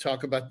going to do?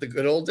 Talk about the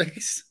good old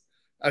days?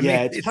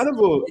 It's kind of a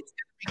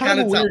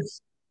weird.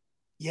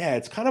 Yeah,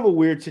 it's kind of a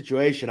weird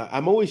situation.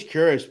 I'm always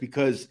curious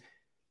because,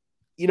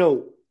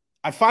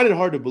 I find it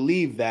hard to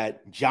believe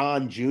that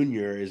John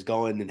Jr. is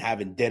going and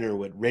having dinner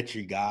with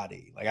Richie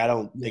Gotti. Like, I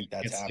don't think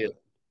that's happening.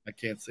 I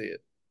can't see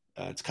it.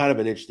 It's kind of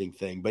an interesting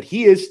thing, but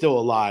he is still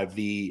alive,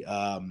 the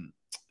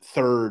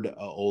third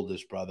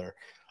oldest brother.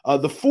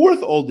 The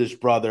fourth oldest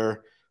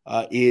brother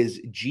is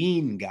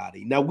Gene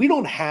Gotti. Now, we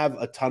don't have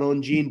a ton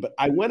on Gene, but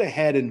I went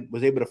ahead and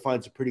was able to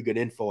find some pretty good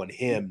info on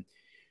him.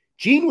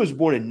 Gene was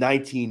born in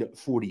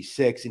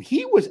 1946, and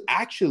he was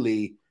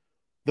actually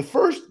the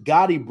first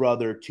Gotti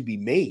brother to be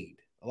made.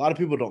 A lot of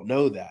people don't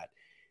know that.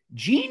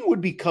 Gene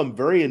would become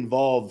very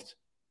involved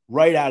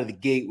right out of the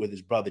gate with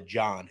his brother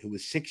John, who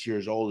was 6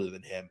 years older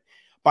than him.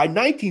 By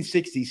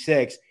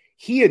 1966,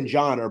 he and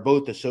John are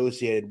both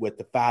associated with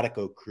the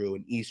Fatico crew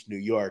in East New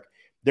York.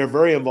 They're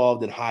very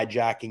involved in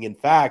hijacking. In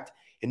fact,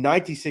 in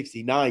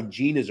 1969,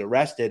 Gene is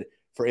arrested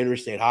for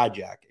interstate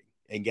hijacking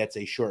and gets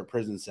a short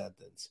prison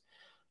sentence.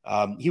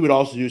 He would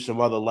also do some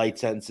other light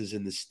sentences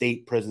in the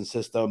state prison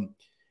system.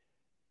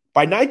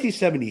 By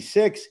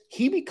 1976,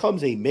 he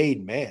becomes a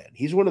made man.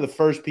 He's one of the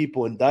first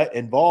people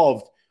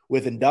involved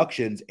with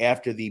inductions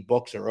after the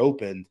books are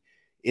opened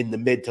in the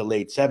mid to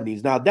late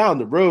 70s. Now, down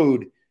the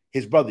road,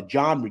 his brother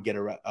John would get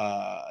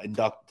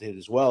inducted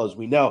as well. As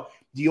we know,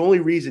 the only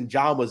reason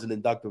John wasn't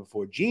inducted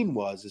before Gene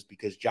is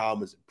because John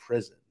was in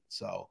prison.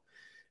 So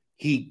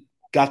he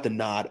got the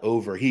nod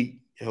over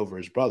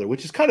his brother,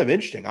 which is kind of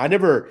interesting. I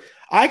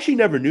actually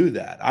never knew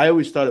that. I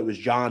always thought it was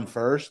John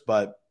first,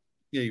 but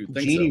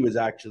Gene was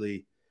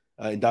actually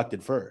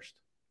inducted first.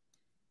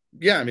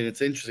 Yeah, I mean,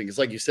 it's interesting. It's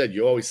like you said,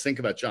 you always think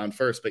about John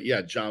first, but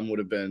yeah, John would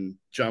have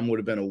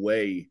been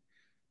away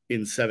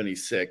in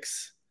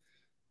 76.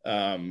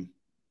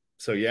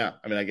 So yeah,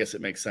 I mean, I guess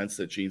it makes sense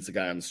that Gene's the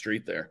guy on the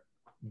street there.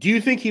 Do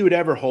you think he would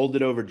ever hold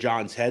it over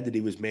John's head that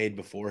he was made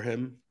before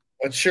him?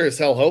 I'd sure as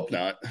hell hope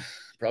not.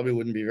 Probably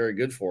wouldn't be very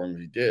good for him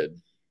if he did.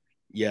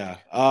 Yeah.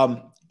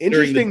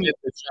 Interesting that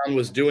John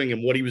was doing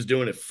and what he was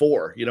doing it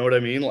for. You know what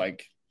I mean?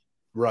 Like,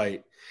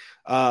 right.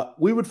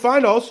 We would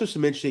find also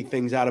some interesting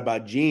things out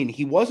about Gene.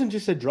 He wasn't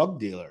just a drug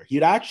dealer.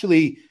 He'd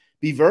actually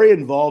be very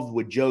involved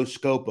with Joe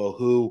Scopo,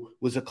 who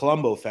was a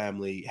Colombo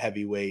family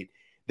heavyweight.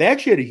 They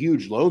actually had a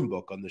huge loan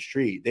book on the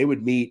street. They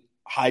would meet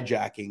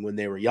hijacking when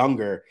they were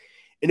younger.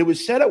 And it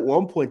was said at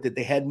one point that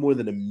they had more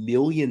than $1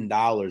 million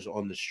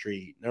on the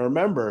street. Now,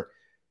 remember,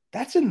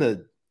 that's in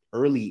the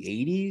early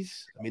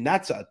 80s. I mean,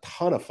 that's a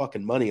ton of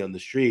fucking money on the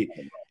street.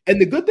 And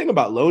the good thing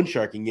about loan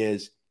sharking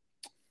is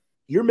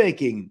you're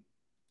making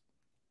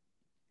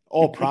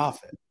all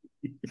profit.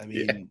 I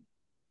mean,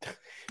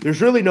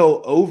 there's really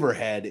no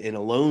overhead in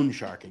a loan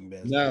sharking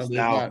business. No, there's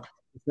not.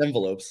 It's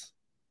envelopes.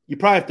 You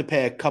probably have to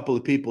pay a couple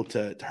of people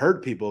to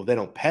hurt people if they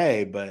don't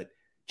pay. But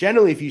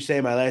generally, if you say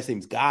my last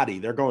name's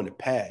Gotti, they're going to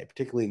pay,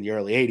 particularly in the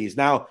early 80s.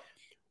 Now,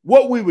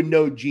 what we would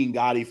know Gene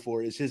Gotti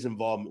for is his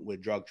involvement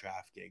with drug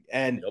trafficking.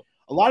 And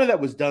a lot of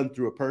that was done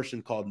through a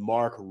person called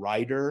Mark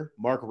Ryder.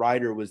 Mark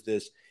Ryder was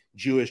this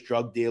Jewish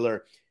drug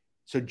dealer.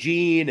 So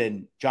Gene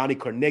and Johnny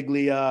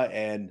Corniglia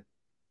and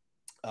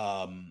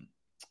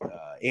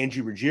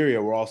Angie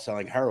Ruggiero were all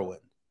selling heroin.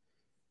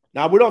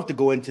 Now, we don't have to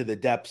go into the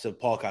depths of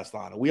Paul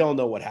Castellano. We all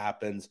know what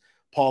happens.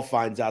 Paul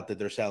finds out that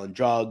they're selling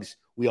drugs.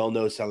 We all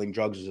know selling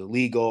drugs is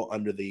illegal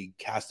under the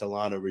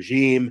Castellano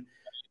regime.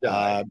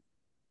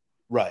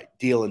 Right.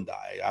 Deal and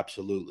die.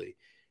 Absolutely.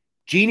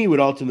 Jeannie would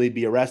ultimately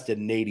be arrested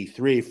in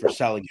 83 for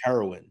selling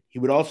heroin. He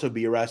would also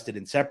be arrested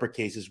in separate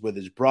cases with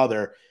his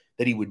brother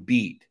that he would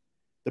beat.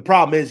 The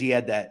problem is he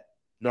had that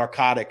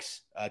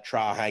narcotics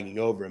trial hanging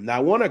over him. Now,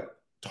 I want to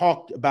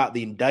talk about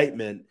the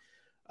indictment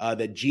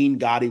that Gene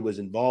Gotti was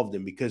involved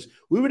in, because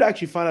we would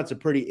actually find out some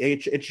pretty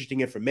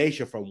interesting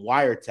information from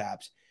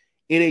wiretaps.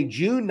 In a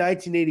June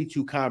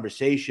 1982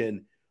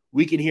 conversation,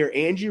 we can hear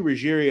Angie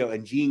Ruggiero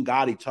and Gene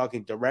Gotti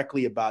talking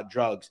directly about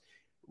drugs.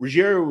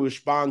 Ruggiero would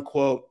respond,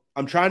 quote,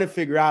 "I'm trying to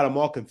figure out. I'm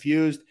all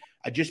confused.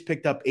 I just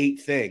picked up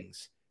 8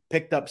 things.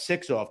 Picked up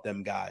 6 off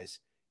them guys.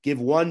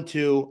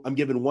 I'm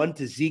giving 1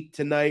 to Zeke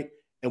tonight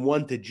and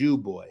 1 to Jew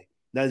Boy."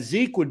 Now,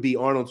 Zeke would be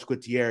Arnold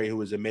Squitieri, who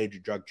was a major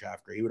drug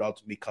trafficker. He would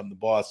ultimately become the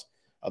boss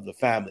of the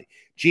family.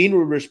 Gene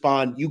would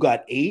respond, "You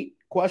got 8? ?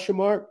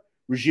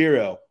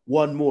 Ruggiero,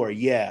 1 more.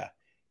 Yeah.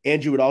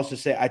 Andrew would also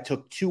say, "I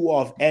took 2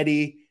 off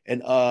Eddie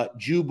and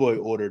Jew Boy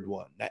ordered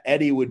 1. Now,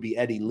 Eddie would be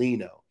Eddie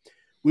Lino.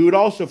 We would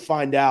also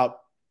find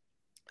out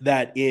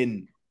that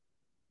in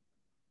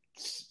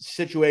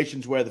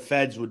situations where the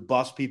feds would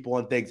bust people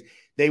on things,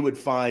 they would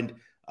find,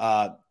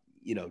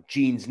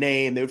 Gene's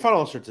name. They would find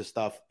all sorts of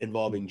stuff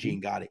involving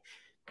Gene Gotti.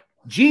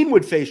 Gene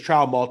would face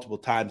trial multiple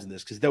times in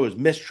this because there was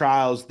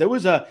mistrials. There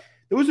was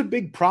a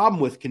big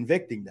problem with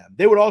convicting them.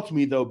 They would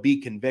ultimately, though, be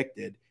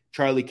convicted,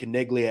 Charlie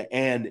Caniglia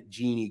and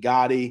Jeannie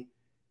Gotti.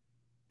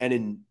 And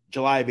in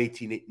July of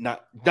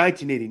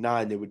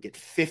 1989, they would get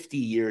 50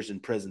 years in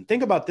prison.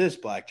 Think about this,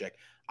 Blackjack.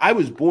 I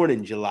was born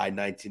in July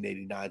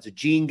 1989. So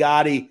Gene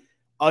Gotti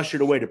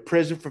ushered away to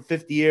prison for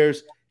 50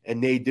 years,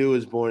 and Nadeau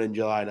was born in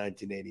July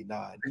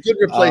 1989. A good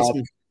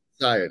replacement for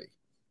society.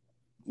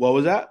 What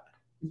was that?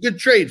 Good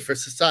trade for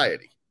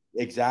society.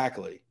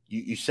 Exactly.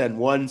 You send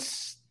one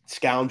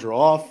scoundrel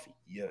off,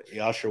 you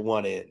usher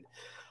one in.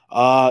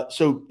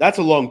 So that's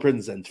a long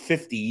prison sentence,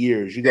 50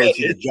 years. You go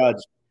see the judge,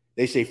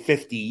 they say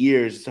 50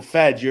 years. It's the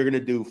feds, you're going to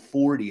do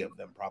 40 of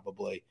them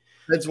probably.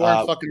 Feds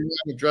weren't fucking around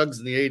with drugs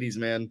in the 80s,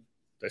 man.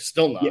 They're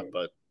still not,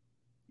 but.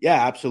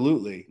 Yeah,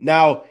 absolutely.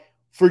 Now,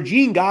 for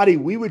Gene Gotti,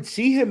 we would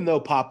see him, though,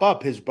 pop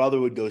up. His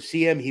brother would go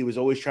see him. He was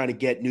always trying to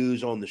get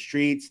news on the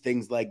streets,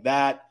 things like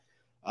that.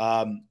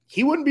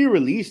 He wouldn't be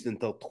released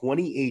until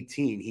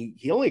 2018.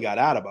 He only got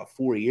out about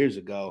 4 years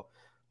ago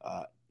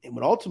and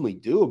would ultimately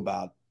do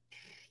about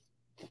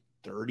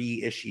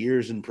 30-ish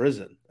years in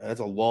prison. That's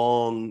a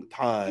long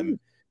time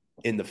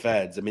in the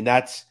feds. I mean,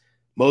 that's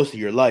most of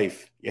your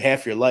life.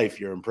 Half your life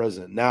you're in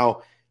prison.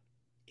 Now,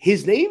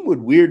 his name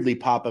would weirdly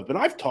pop up, and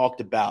I've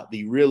talked about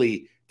the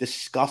really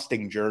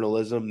disgusting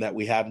journalism that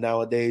we have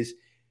nowadays.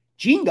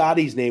 Gene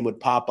Gotti's name would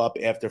pop up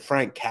after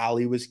Frank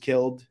Cali was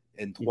killed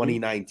in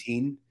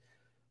 2019.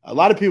 A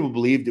lot of people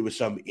believed it was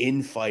some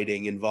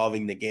infighting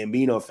involving the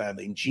Gambino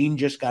family, and Gene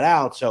just got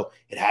out, so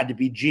it had to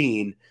be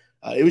Gene.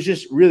 It was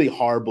just really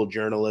horrible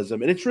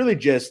journalism, and it's really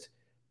just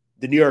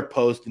the New York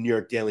Post, the New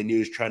York Daily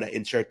News trying to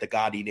insert the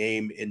Gotti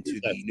name into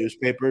the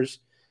newspapers.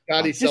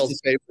 Gotti sells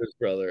papers,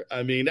 brother.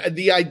 I mean,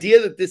 the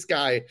idea that this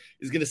guy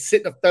is going to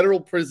sit in a federal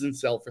prison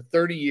cell for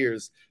 30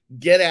 years,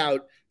 get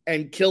out,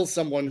 and kill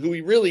someone who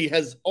he really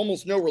has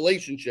almost no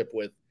relationship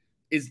with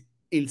is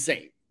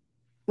insane.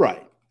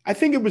 Right. I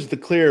think it was the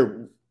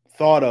clear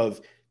thought of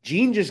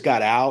Gene just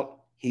got out.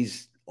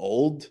 He's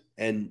old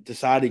and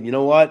decided, you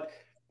know what?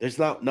 There's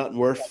nothing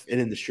worth it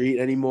in the street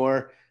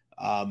anymore.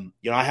 I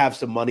have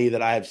some money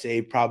that I have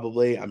saved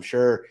probably. I'm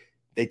sure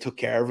they took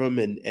care of him,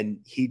 and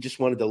he just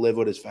wanted to live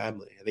with his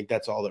family. I think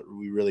that's all that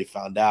we really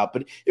found out.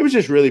 But it was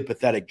just really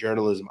pathetic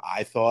journalism,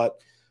 I thought.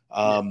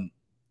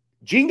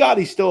 Gene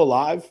Gotti's still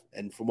alive,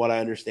 and from what I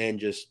understand,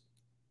 just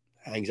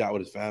hangs out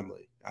with his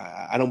family.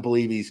 I don't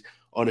believe he's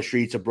on the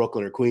streets of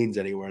Brooklyn or Queens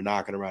anywhere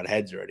knocking around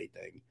heads or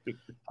anything.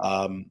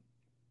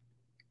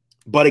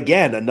 But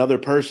again, another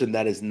person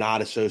that is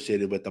not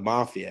associated with the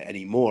mafia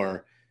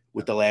anymore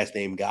with the last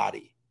name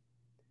Gotti.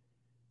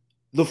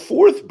 The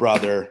fourth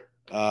brother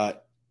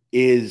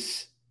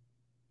is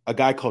a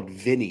guy called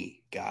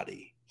Vinny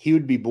Gotti. He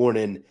would be born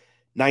in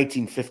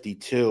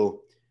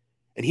 1952.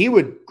 And he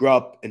would grow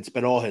up and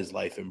spend all his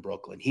life in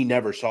Brooklyn. He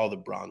never saw the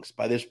Bronx.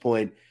 By this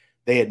point,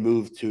 they had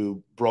moved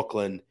to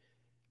Brooklyn.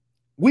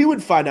 We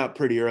would find out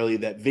pretty early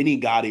that Vinny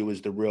Gotti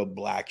was the real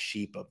black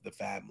sheep of the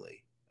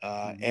family.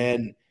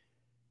 And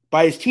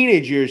by his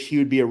teenage years, he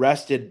would be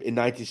arrested in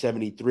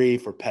 1973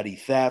 for petty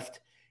theft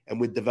and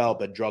would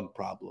develop a drug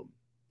problem.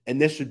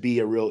 And this would be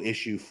a real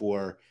issue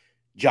for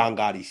John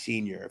Gotti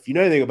Sr. If you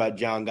know anything about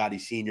John Gotti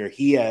Sr.,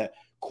 he,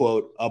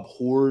 quote,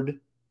 abhorred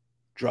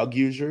drug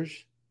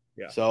users.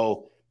 Yeah.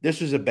 So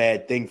this was a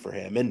bad thing for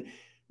him. And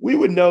we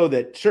would know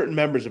that certain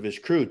members of his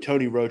crew,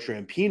 Tony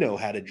Rotrampino,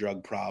 had a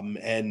drug problem.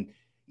 And,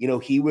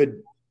 he would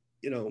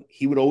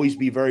always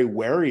be very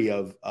wary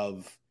of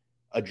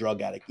a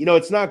drug addict.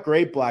 It's not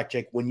great,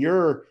 Blackjack. When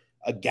you're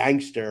a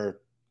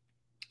gangster,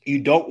 you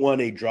don't want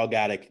a drug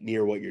addict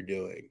near what you're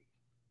doing.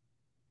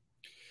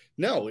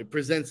 No, it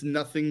presents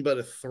nothing but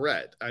a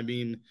threat. I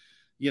mean,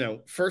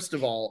 first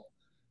of all,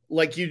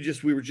 like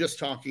we were just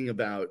talking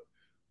about,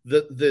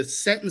 the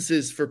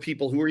sentences for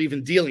people who are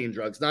even dealing in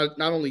drugs, not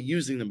only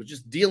using them, but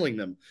just dealing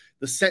them,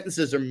 the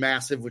sentences are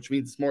massive, which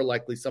means it's more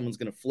likely someone's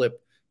going to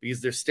flip because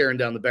they're staring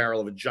down the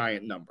barrel of a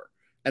giant number.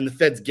 And the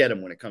feds get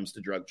them when it comes to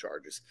drug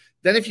charges.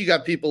 Then if you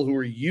got people who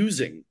are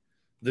using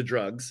the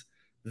drugs,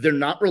 they're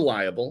not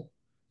reliable.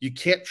 You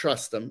can't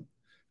trust them.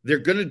 They're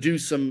going to do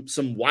some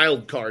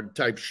wild card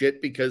type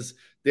shit because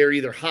they're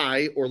either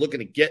high or looking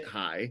to get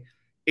high.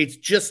 It's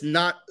just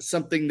not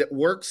something that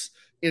works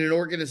in an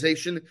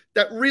organization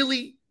that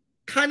really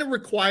kind of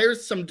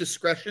requires some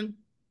discretion.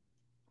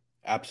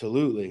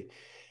 Absolutely.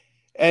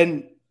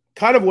 And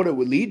kind of what it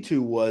would lead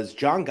to was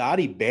John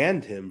Gotti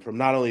banned him from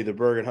not only the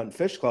Bergen Hunt and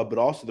Fish Club, but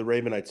also the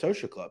Ravenite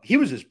Social Club. He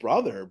was his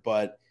brother,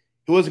 but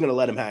he wasn't going to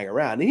let him hang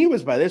around. And he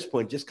was, by this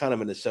point, just kind of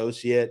an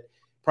associate,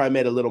 probably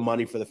made a little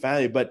money for the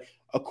family. But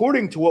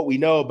according to what we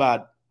know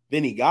about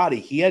Vinny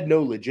Gotti, he had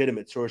no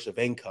legitimate source of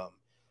income.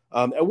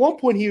 At one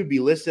point, he would be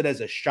listed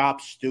as a shop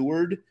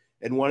steward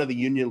in one of the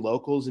union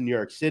locals in New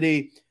York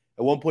City.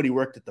 At one point, he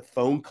worked at the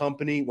phone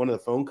company, one of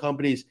the phone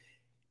companies.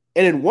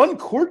 And in one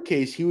court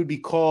case, he would be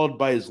called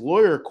by his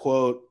lawyer,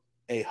 quote,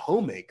 a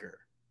homemaker,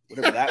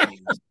 whatever that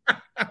means.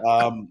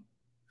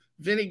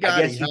 Vinny Gotti.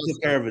 I guess he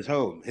took care of his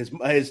home.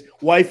 His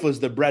wife was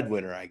the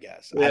breadwinner, I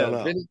guess. Yeah, I don't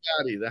know. Vinny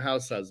Gotti, the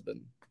house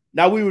husband.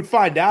 Now, we would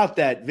find out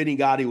that Vinny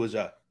Gotti was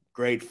a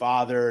great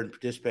father and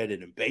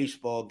participated in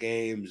baseball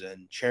games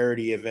and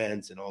charity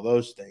events and all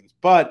those things.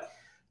 But,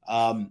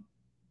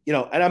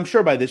 and I'm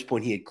sure by this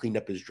point he had cleaned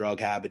up his drug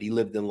habit. He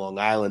lived in Long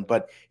Island,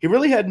 but he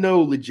really had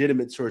no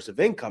legitimate source of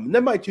income. And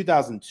then by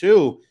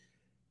 2002,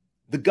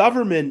 the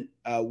government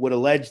would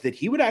allege that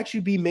he would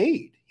actually be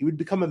made. He would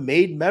become a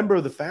made member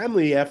of the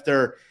family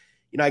after,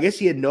 I guess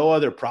he had no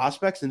other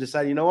prospects and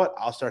decided, you know what,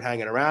 I'll start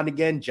hanging around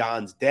again.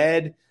 John's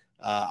dead.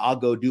 I'll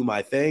go do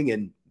my thing.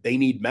 And they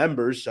need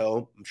members.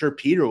 So I'm sure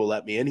Peter will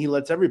let me in. He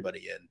lets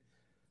everybody in.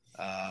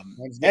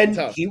 And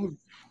tough.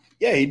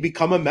 He'd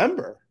become a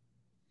member.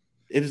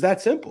 It was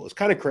that simple. It's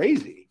kind of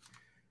crazy.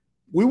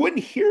 We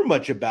wouldn't hear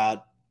much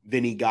about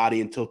Vinny Gotti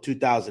until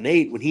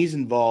 2008 when he's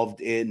involved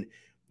in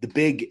the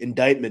big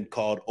indictment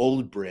called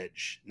Old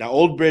Bridge. Now,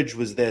 Old Bridge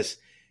was this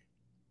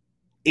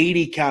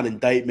 80-count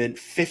indictment.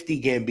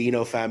 50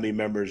 Gambino family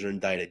members are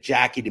indicted.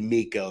 Jackie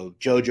D'Amico,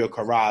 Jojo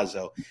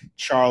Carrazzo,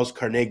 Charles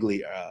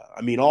Carneglia.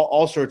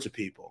 All sorts of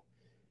people.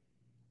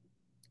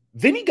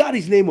 Vinny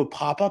Gotti's name would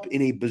pop up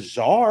in a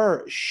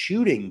bizarre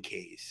shooting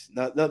case.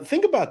 Now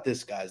think about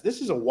this, guys.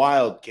 This is a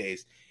wild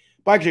case.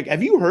 Blackjack,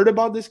 have you heard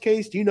about this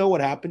case? Do you know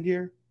what happened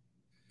here?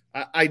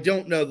 I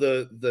don't know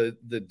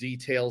the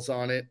details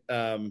on it.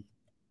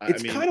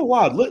 It's kind of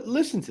wild.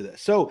 Listen to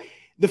this. So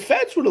the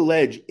feds would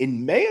allege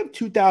in May of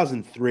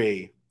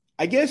 2003,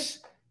 I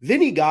guess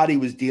Vinny Gotti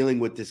was dealing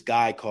with this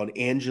guy called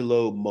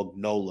Angelo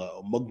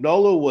Magnolo.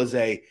 Magnolo was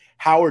a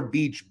Howard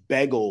Beach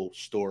bagel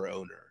store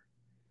owner.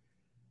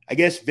 I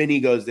guess Vinny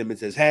goes to him and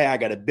says, hey, I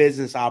got a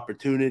business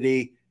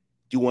opportunity.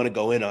 Do you want to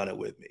go in on it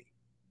with me?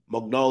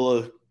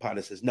 Magnolo kind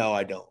of says, no,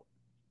 I don't.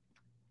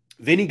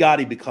 Vinny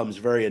Gotti becomes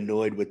very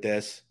annoyed with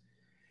this,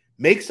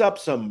 makes up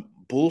some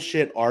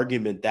bullshit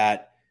argument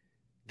that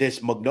this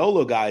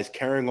Magnolo guy is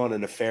carrying on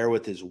an affair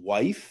with his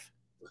wife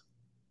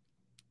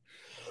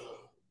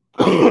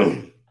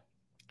and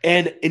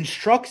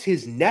instructs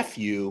his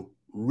nephew,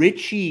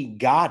 Richie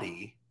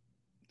Gotti,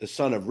 the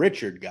son of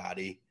Richard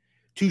Gotti,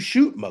 to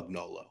shoot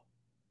Magnolo.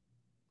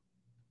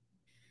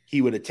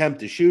 He would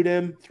attempt to shoot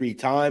him 3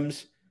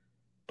 times,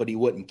 but he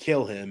wouldn't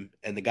kill him,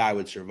 and the guy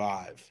would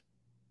survive.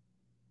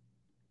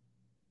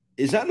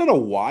 Is that not a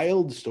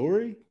wild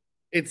story?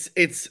 It's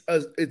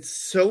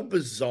so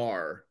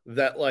bizarre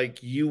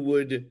that you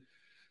would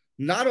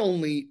not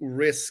only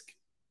risk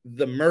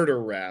the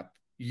murder rap,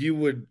 you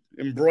would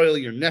embroil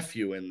your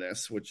nephew in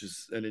this, which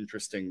is an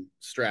interesting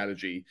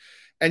strategy.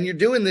 And you're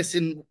doing this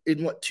in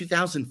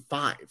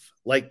 2005,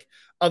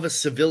 of a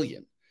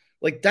civilian.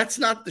 That's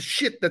not the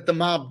shit that the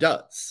mob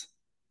does.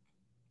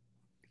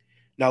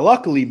 Now,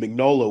 luckily,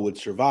 Magnolo would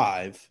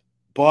survive,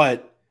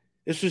 but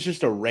this was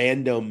just a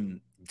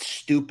random,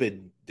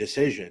 stupid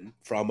decision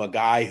from a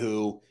guy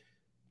who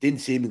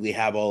didn't seemingly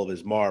have all of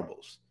his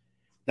marbles.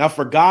 Now,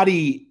 for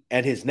Gotti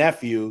and his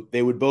nephew,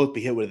 they would both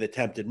be hit with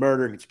attempted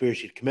murder and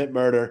conspiracy to commit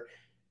murder,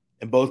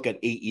 and both got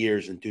 8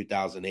 years in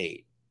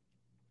 2008.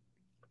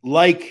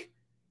 Like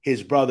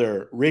his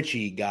brother,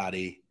 Richie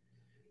Gotti,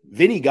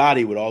 Vinny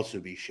Gotti would also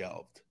be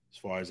shelved, as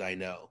far as I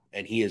know,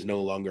 and he is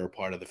no longer a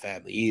part of the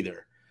family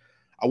either.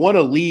 I want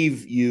to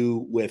leave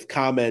you with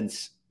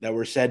comments that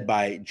were said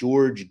by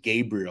George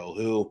Gabriel,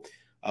 who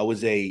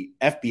was a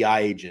FBI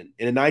agent.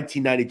 In a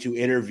 1992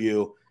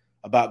 interview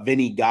about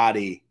Vinny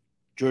Gotti,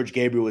 George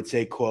Gabriel would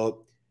say,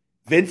 quote,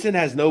 "Vincent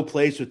has no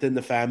place within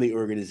the family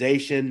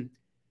organization.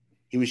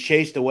 He was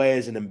chased away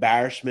as an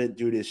embarrassment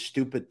due to his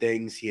stupid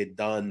things he had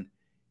done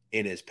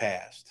in his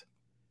past."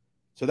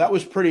 So that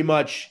was pretty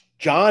much,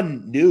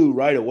 John knew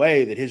right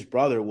away that his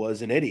brother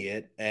was an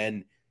idiot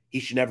and he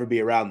should never be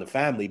around the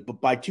family.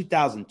 But by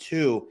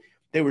 2002,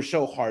 they were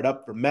so hard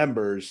up for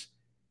members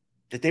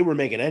that they were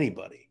making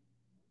anybody.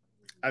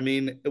 I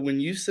mean, when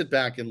you sit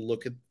back and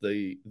look at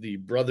the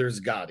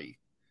brothers Gotti,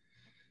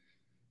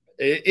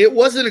 it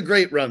wasn't a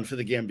great run for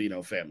the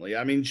Gambino family.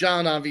 I mean,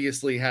 John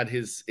obviously had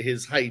his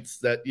heights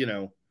that,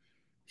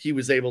 he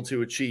was able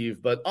to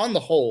achieve. But on the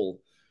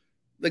whole,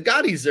 the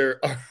Gottis are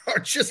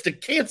just a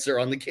cancer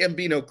on the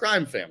Gambino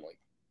crime family.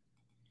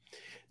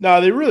 No,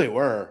 they really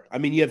were. I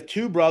mean, you have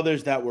two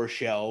brothers that were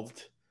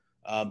shelved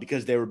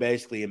because they were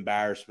basically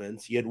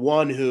embarrassments. You had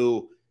one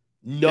who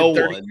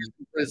 30 years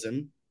in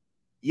prison.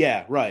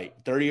 Yeah, right.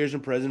 30 years in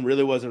prison,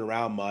 really wasn't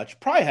around much.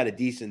 Probably had a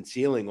decent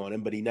ceiling on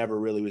him, but he never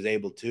really was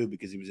able to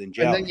because he was in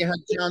jail. And then you had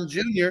John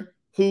Jr.,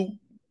 who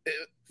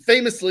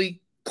famously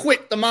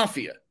quit the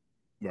mafia.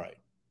 Right.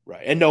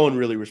 And no one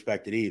really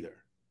respected either.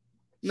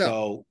 No.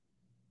 So,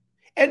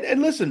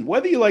 and listen,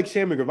 whether you like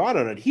Sammy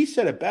Gravano or not, he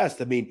said it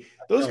best. I mean,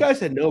 those guys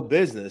had no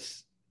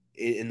business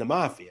in the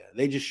mafia.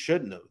 They just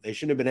shouldn't have. They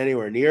shouldn't have been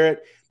anywhere near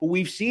it. But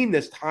we've seen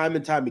this time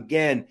and time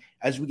again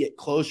as we get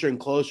closer and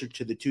closer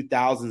to the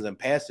 2000s and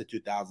past the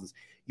 2000s.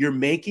 You're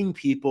making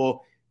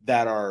people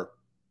that are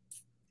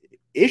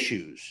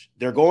issues.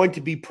 They're going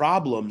to be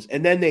problems.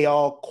 And then they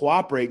all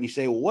cooperate and you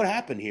say, well, what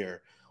happened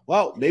here?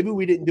 Well, maybe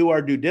we didn't do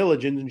our due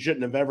diligence and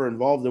shouldn't have ever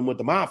involved them with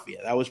the mafia.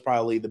 That was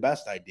probably the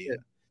best idea. Yeah.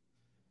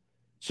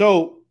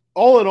 So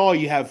all in all,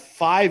 you have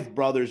 5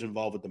 brothers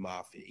involved with the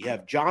mafia. You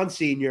have John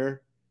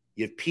Sr.,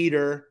 you have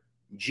Peter,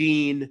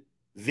 Gene,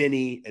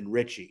 Vinny, and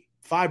Richie.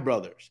 5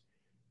 brothers.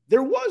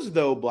 There was,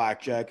 though,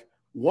 Blackjack,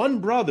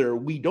 one brother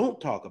we don't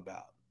talk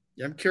about.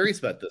 Yeah, I'm curious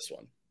about this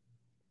one.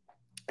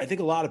 I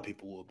think a lot of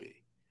people will be.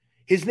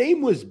 His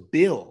name was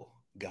Bill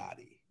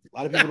Gotti. A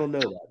lot of people don't know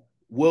that.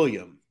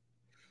 William.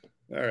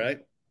 All right.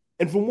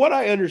 And from what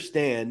I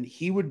understand,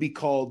 he would be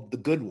called the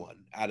good one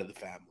out of the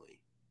family.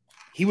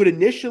 He would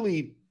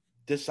initially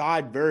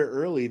decide very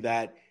early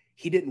that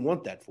he didn't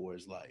want that for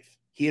his life.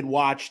 He had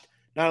watched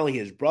not only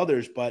his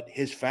brothers, but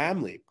his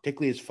family,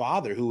 particularly his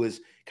father, who was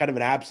kind of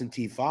an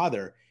absentee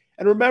father.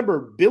 And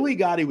remember, Billy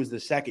Gotti was the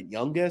second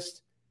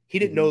youngest. He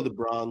didn't know the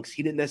Bronx.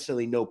 He didn't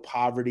necessarily know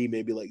poverty,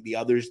 maybe like the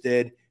others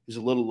did. He was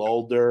a little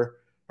older,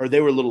 or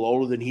they were a little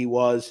older than he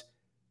was.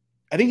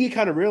 I think he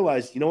kind of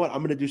realized, you know what, I'm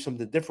going to do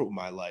something different with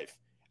my life.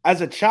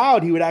 As a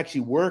child, he would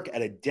actually work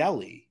at a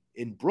deli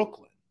in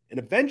Brooklyn and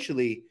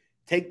eventually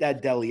take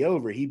that deli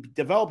over. He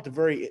developed a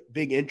very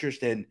big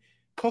interest in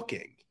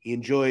cooking. He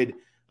enjoyed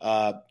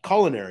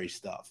culinary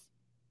stuff.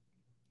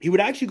 He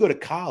would actually go to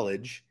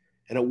college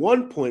and at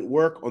one point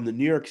work on the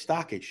New York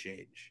Stock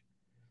Exchange.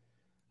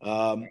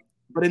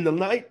 But in the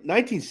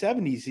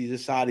 1970s, he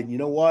decided, you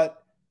know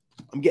what,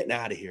 I'm getting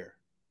out of here.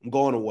 I'm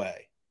going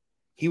away.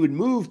 He would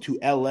move to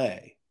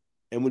L.A.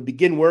 and would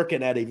begin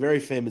working at a very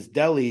famous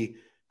deli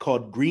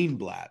called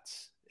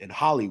Greenblatt's in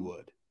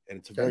Hollywood. And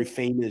it's a very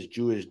famous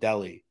Jewish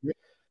deli.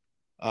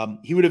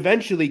 He would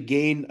eventually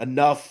gain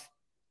enough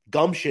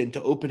gumption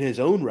to open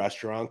his own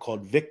restaurant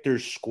called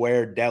Victor's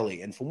Square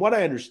Deli. And from what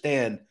I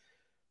understand,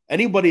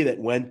 anybody that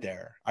went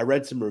there, I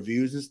read some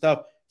reviews and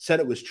stuff, said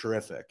it was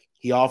terrific.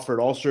 He offered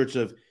all sorts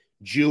of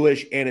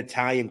Jewish and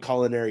Italian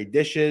culinary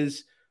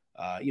dishes,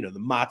 the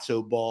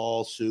matzo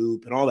ball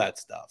soup and all that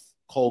stuff,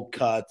 cold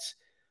cuts.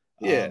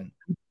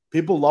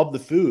 People love the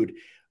food.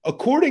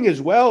 According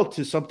as well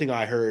to something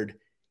I heard,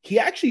 he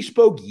actually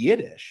spoke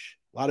Yiddish.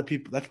 A lot of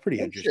people, that's pretty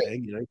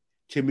interesting,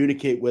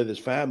 communicate with his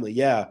family.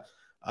 Yeah.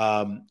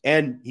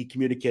 And he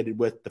communicated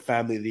with the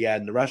family that he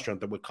had in the restaurant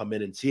that would come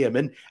in and see him.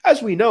 And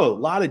as we know, a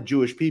lot of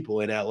Jewish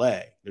people in LA.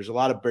 There's a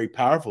lot of very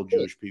powerful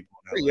Jewish people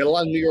in LA. You had a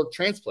lot of New York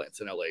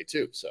transplants in LA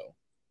too. So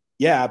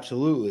yeah,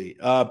 absolutely.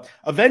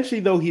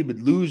 Eventually, though, he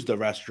would lose the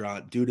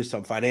restaurant due to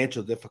some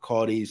financial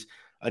difficulties,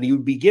 and he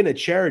would begin a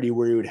charity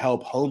where he would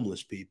help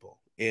homeless people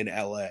in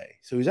LA.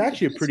 So he's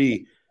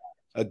actually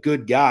a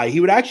good guy. He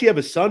would actually have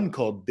a son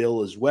called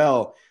Bill as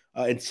well.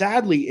 And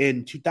sadly,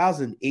 in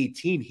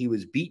 2018, he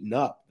was beaten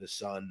up, the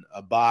son,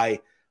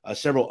 by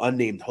several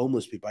unnamed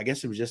homeless people. I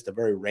guess it was just a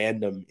very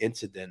random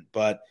incident,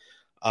 but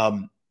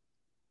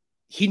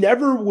he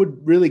never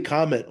would really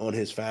comment on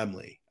his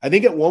family. I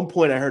think at one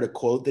point I heard a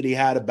quote that he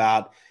had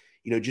about,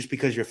 just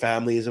because your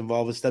family is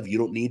involved with stuff, you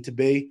don't need to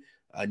be,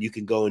 and you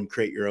can go and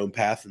create your own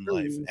path in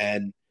life.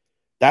 And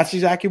That's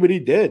exactly what he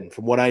did.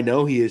 From what I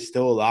know, he is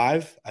still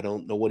alive. I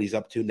don't know what he's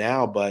up to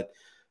now, but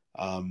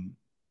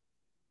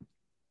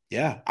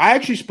yeah. I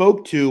actually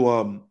spoke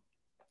to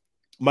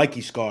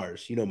Mikey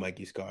Scars. You know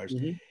Mikey Scars.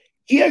 Mm-hmm.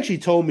 He actually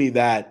told me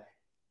that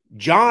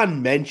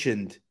John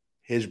mentioned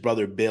his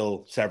brother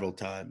Bill several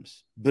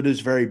times, but it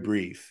was very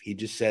brief. He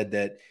just said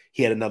that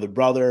he had another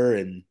brother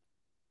and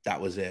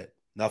that was it.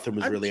 Nothing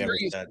was really ever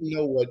said.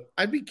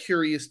 I'd be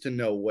curious to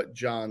know what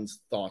John's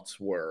thoughts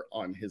were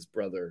on his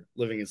brother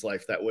living his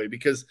life that way.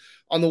 Because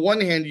on the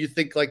one hand, you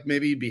think like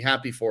maybe you'd be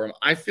happy for him.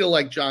 I feel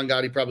like John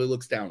Gotti probably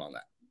looks down on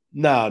that.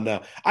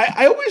 No.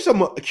 I always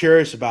am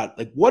curious about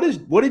like what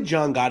did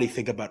John Gotti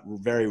think about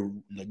very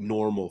like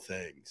normal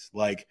things?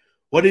 Like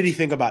what did he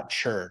think about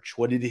church?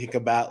 What did he think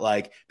about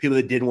like people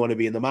that didn't want to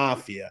be in the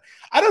mafia?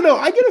 I don't know.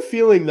 I get a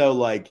feeling though,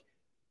 like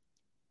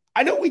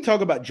I know we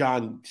talk about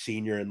John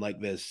Sr. and like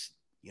this,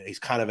 he's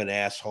kind of an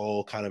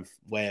asshole kind of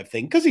way of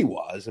thinking because he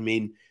was. I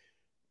mean,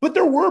 but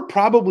there were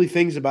probably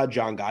things about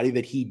John Gotti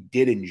that he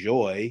did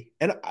enjoy.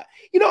 And, I'm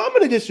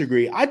going to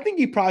disagree. I think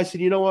he probably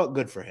said, you know what?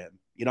 Good for him.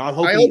 I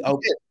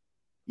hope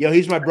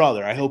he's my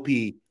brother. I hope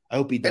he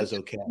does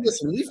okay.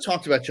 Listen, we've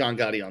talked about John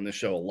Gotti on this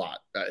show a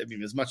lot. I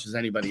mean, as much as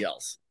anybody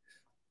else.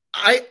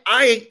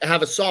 I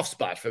have a soft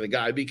spot for the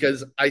guy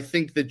because I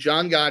think that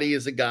John Gotti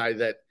is a guy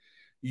that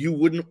you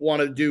wouldn't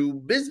want to do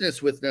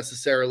business with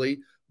necessarily,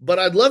 but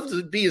I'd love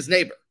to be his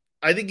neighbor.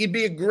 I think he'd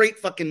be a great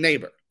fucking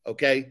neighbor.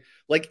 Okay.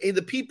 Like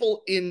the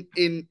people in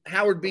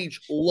Howard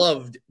Beach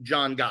loved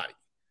John Gotti.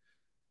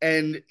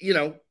 And,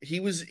 he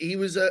was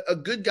a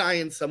good guy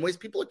in some ways.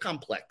 People are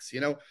complex,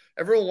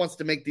 everyone wants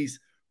to make these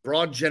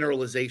broad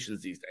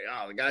generalizations these days.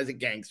 Oh, the guy's a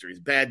gangster. He's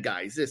a bad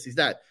guy. He's this, he's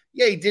that.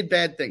 Yeah, he did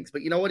bad things,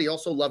 but you know what? He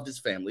also loved his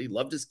family,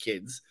 loved his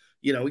kids.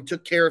 He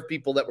took care of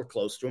people that were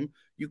close to him.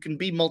 You can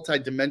be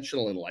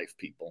multidimensional in life,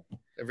 people.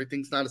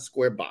 Everything's not a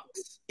square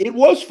box. It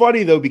was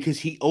funny, though, because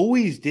he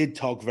always did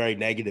talk very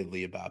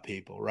negatively about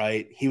people,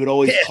 right? He would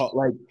always call,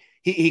 like,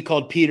 he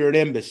called Peter an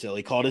imbecile.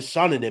 He called his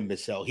son an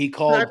imbecile. He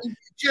called...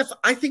 Jeff,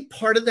 I think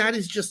part of that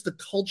is just the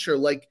culture.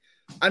 Like,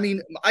 I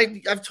mean,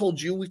 I've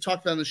told you, we've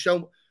talked about on the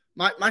show,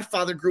 my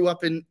father grew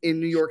up in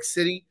New York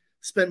City,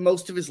 spent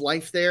most of his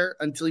life there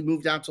until he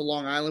moved out to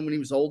Long Island when he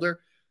was older.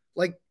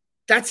 Like,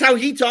 that's how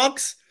he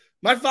talks.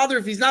 My father,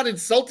 if he's not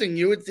insulting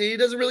you, he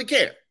doesn't really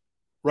care.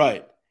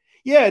 Right.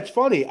 Yeah, it's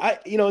funny.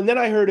 And then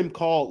I heard him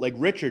call like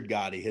Richard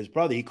Gotti, his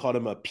brother. He called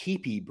him a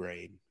pee-pee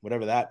brain,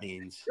 whatever that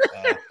means.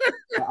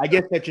 I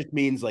guess that just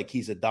means like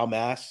he's a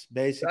dumbass,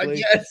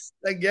 basically.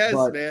 I guess,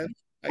 man.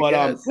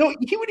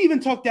 He would even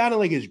talk down to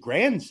like his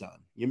grandson.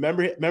 You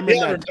remember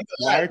that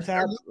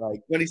wiretap?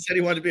 Like when he said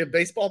he wanted to be a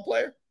baseball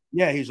player.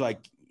 Yeah, he's like,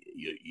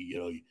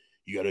 you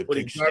got to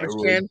take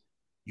steroids.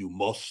 You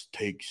must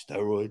take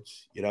steroids.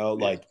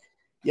 Like.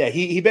 Yeah,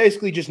 he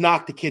basically just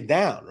knocked the kid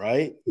down,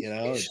 right? He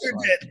sure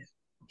did.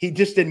 He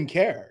just didn't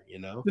care,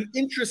 An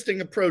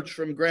interesting approach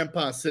from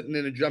Grandpa sitting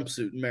in a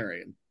jumpsuit in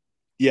Marion.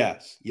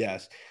 Yes.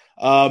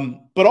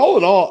 But all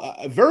in all,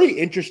 a very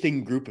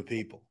interesting group of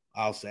people,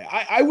 I'll say.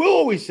 I will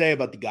always say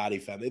about the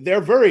Gotti family,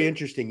 they're very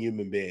interesting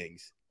human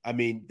beings. I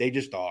mean, they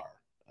just are.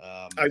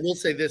 I will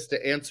say this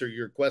to answer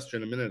your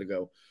question a minute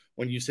ago.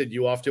 When you said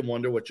you often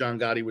wonder what John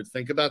Gotti would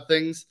think about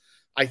things,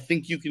 I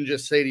think you can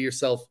just say to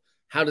yourself,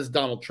 how does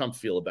Donald Trump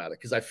feel about it?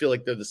 Because I feel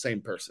like they're the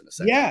same person.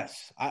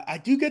 Yes, I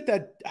do get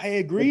that. I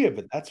agree with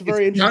it. That's a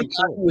very interesting.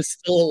 John Gotti was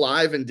still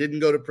alive and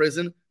didn't go to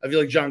prison, I feel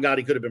like John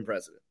Gotti could have been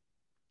president.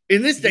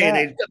 In this day and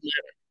age, it doesn't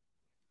matter.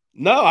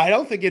 No, I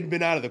don't think it'd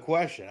been out of the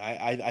question.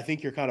 I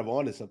think you're kind of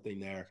onto something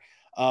there.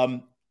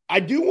 I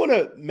do want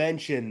to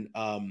mention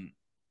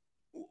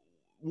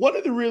one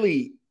of the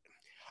really.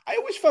 I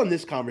always found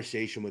this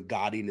conversation with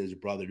Gotti and his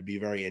brother to be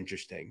very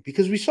interesting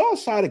because we saw a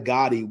side of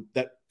Gotti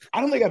that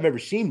I don't think I've ever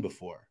seen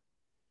before.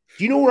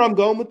 Do you know where I'm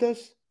going with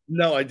this?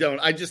 No, I don't.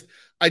 I just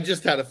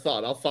had a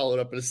thought. I'll follow it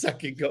up in a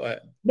second. Go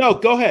ahead. No,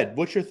 go ahead.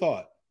 What's your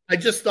thought? I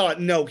just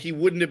thought, no, he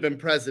wouldn't have been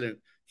president.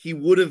 He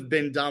would have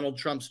been Donald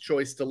Trump's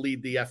choice to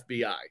lead the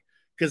FBI.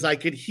 Because I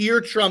could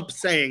hear Trump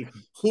saying,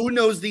 who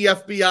knows the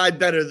FBI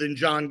better than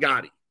John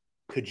Gotti?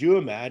 Could you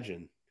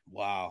imagine?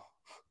 Wow.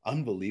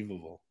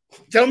 Unbelievable.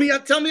 Tell me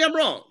I'm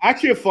wrong.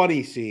 Actually, a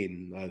funny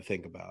scene I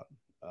think about.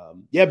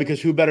 Yeah,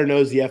 because who better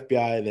knows the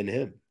FBI than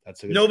him?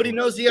 Nobody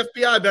knows the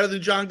FBI better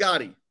than John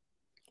Gotti.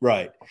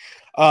 Right.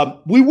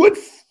 We would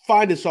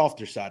find a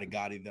softer side of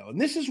Gotti, though. And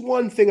this is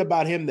one thing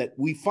about him that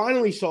we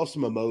finally saw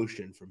some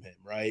emotion from him,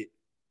 right?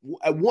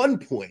 At one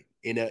point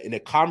in a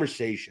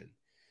conversation,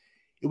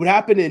 it would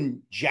happen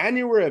in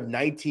January of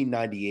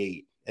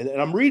 1998. And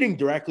I'm reading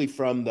directly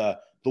from the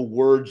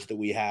words that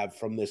we have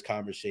from this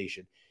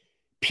conversation.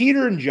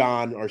 Peter and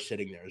John are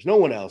sitting there. There's no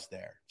one else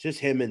there. It's just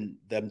him and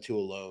them two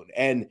alone.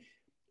 And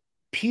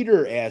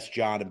Peter asked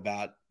John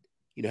about,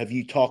 have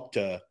you talked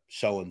to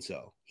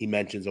so-and-so? He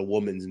mentions a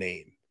woman's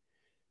name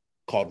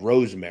called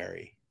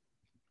Rosemary.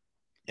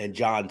 And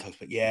John talks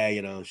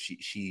about,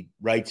 she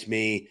writes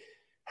me,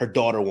 her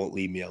daughter won't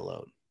leave me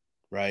alone,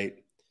 right?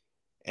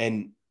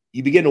 And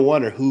you begin to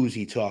wonder, who's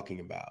he talking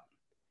about?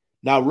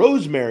 Now,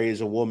 Rosemary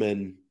is a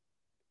woman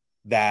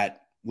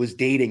that was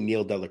dating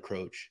Neil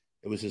Delacroce.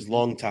 It was his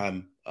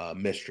longtime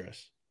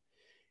mistress.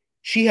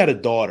 She had a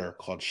daughter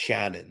called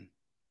Shannon.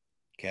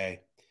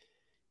 Okay.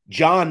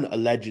 John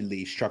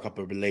allegedly struck up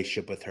a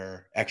relationship with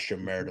her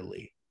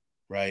extramaritally,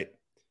 right?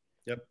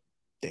 Yep.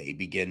 They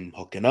begin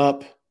hooking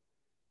up.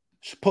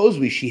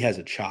 Supposedly she has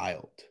a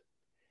child.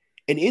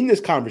 And in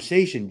this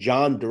conversation,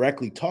 John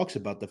directly talks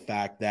about the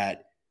fact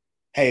that,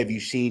 hey, have you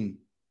seen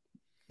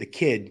the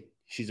kid?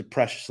 She's a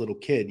precious little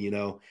kid, you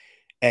know?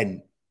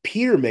 And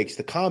Peter makes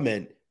the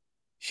comment,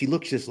 she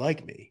looks just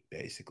like me,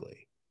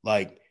 basically.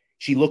 Like,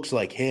 she looks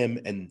like him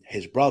and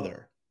his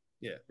brother.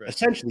 Yeah, right.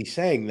 Essentially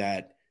saying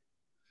that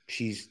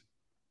she's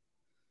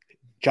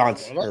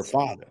her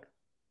father.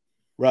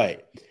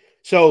 Right.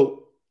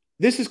 So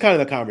this is kind of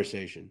the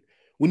conversation.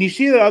 When you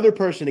see the other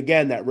person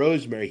again, that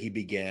Rosemary he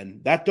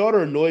began, that daughter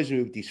annoys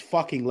me with these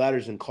fucking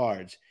letters and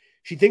cards.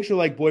 She thinks we're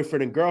like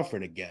boyfriend and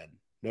girlfriend again.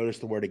 Notice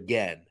the word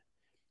again.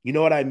 You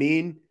know what I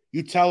mean?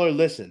 You tell her,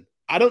 listen,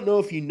 I don't know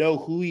if you know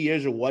who he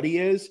is or what he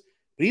is,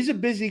 but he's a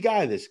busy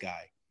guy, this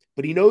guy.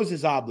 But he knows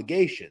his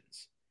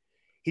obligations.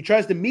 He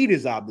tries to meet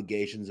his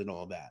obligations and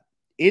all that.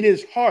 In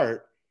his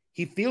heart,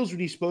 he feels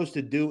what he's supposed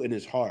to do in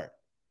his heart.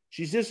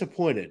 She's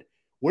disappointed.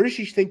 Where does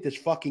she think this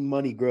fucking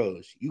money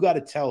grows? You got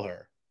to tell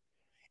her.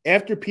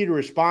 After Peter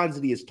responds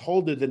that he has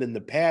told her that in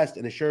the past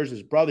and assures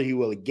his brother he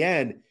will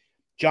again,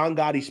 John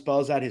Gotti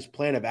spells out his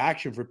plan of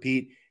action for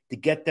Pete to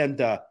get them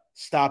to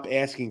stop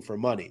asking for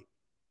money.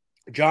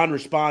 John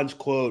responds,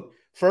 quote,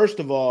 first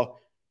of all,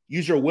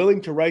 you're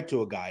willing to write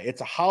to a guy.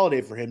 It's a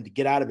holiday for him to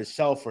get out of his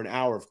cell for an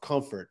hour of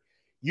comfort.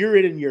 You're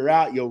in and you're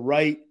out. You'll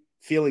write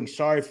feeling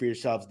sorry for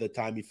yourselves at the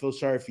time. You feel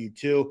sorry for you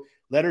too.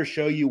 Let her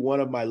show you one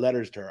of my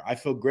letters to her. I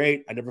feel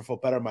great. I never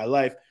felt better in my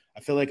life. I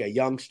feel like a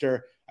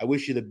youngster. I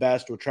wish you the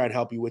best. We'll try and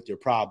help you with your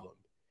problem.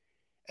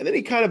 And then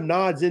he kind of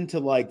nods into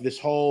like this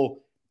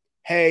whole,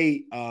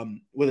 hey,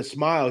 with a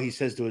smile, he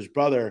says to his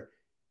brother,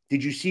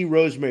 did you see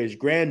Rosemary's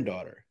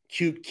granddaughter?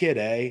 Cute kid,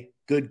 eh?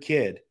 Good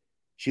kid.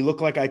 She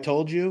looked like I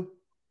told you?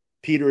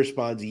 Peter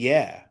responds,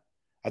 yeah.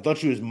 I thought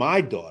she was my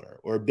daughter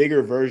or a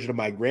bigger version of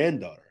my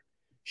granddaughter.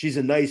 She's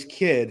a nice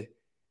kid.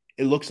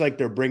 It looks like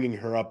they're bringing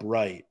her up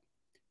right.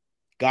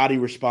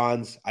 Gotti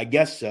responds, I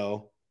guess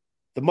so.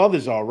 The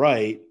mother's all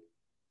right,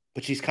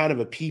 but she's kind of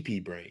a pee-pee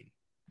brain.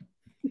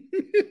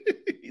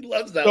 He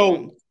loves that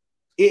one.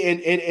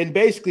 And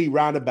basically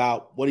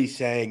roundabout, what he's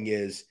saying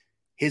is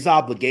his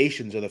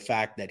obligations are the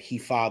fact that he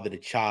fathered a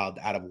child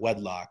out of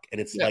wedlock,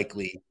 and it's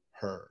likely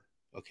her,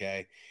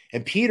 okay?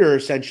 And Peter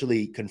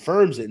essentially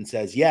confirms it and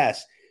says,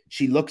 yes,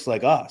 she looks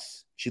like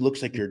us. She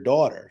looks like your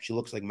daughter. She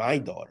looks like my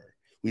daughter.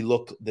 We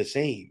look the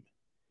same.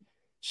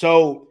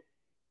 So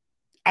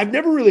I've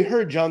never really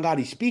heard John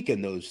Gotti speak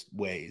in those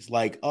ways.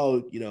 Like,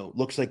 oh, you know,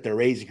 looks like they're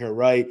raising her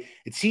right.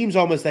 It seems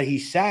almost that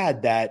he's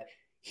sad that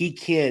he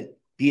can't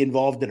be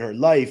involved in her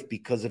life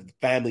because of the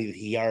family that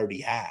he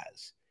already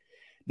has.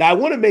 Now, I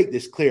want to make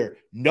this clear.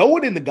 No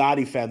one in the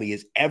Gotti family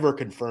has ever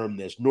confirmed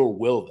this, nor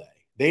will they.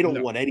 They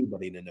don't want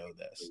anybody to know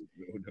this.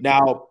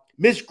 Now,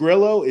 Miss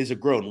Grillo is a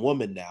grown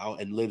woman now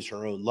and lives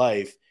her own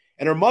life.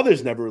 And her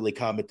mother's never really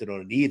commented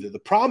on it either. The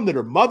problem that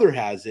her mother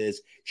has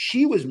is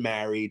she was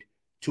married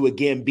to a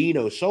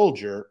Gambino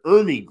soldier,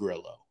 Ernie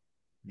Grillo.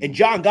 And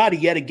John Gotti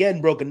yet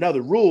again broke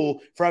another rule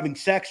for having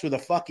sex with a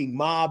fucking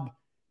mob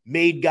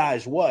made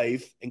guy's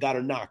wife and got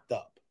her knocked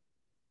up.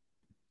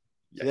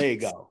 So there you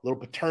go. Little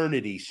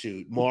paternity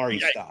suit, Maury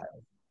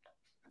style.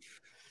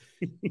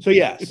 So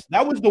yes,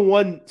 that was the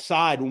one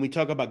side when we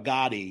talk about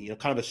Gotti, you know,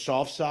 kind of a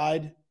soft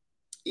side.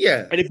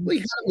 Yeah. And if he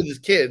got it with his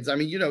kids, I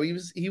mean, you know, he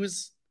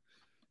was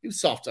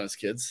soft on his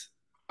kids.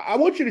 I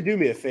want you to do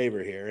me a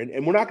favor here,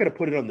 and we're not going to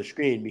put it on the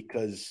screen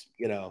because,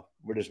 you know,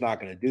 we're just not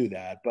going to do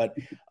that. But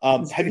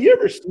have you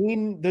ever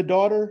seen the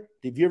daughter?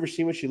 Have you ever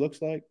seen what she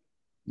looks like?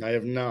 I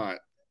have not.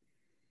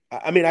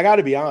 I mean, I got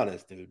to be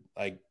honest, dude.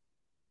 Like,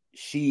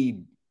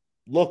 she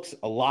looks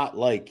a lot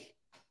like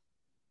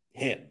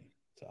him.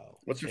 So,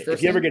 what's her first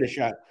if you name? ever get a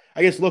shot,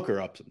 I guess look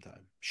her up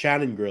sometime.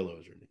 Shannon Grillo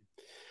is her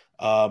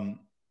name.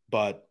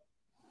 But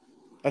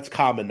that's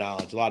common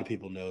knowledge. A lot of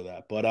people know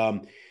that.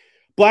 But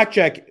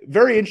Blackjack,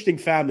 very interesting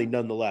family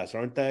nonetheless,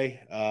 aren't they?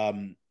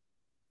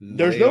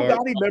 There's no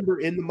Gotti member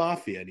in the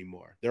mafia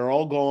anymore. They're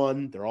all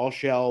gone. They're all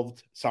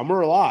shelved. Some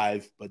are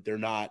alive, but they're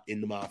not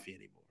in the mafia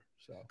anymore.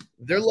 So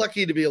they're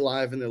lucky to be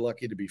alive and they're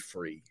lucky to be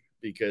free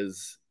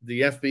because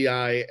the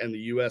FBI and the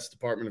U.S.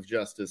 Department of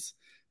Justice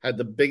had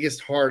the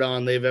biggest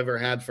hard-on they've ever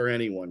had for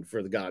anyone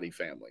for the Gotti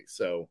family.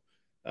 So,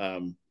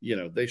 you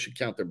know, they should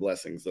count their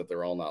blessings that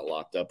they're all not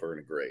locked up or in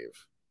a grave.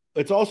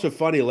 It's also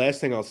funny.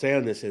 Last thing I'll say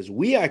on this is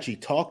we actually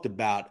talked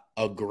about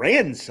a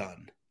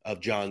grandson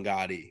of John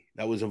Gotti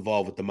that was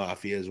involved with the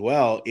mafia as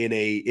well in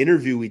a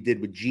interview we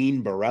did with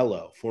Gene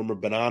Borello, former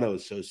Bonanno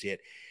associate.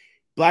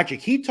 Blackjack,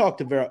 he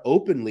talked very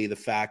openly the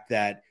fact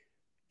that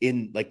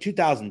in like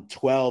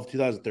 2012,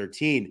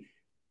 2013,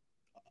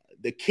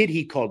 the kid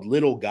he called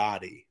Little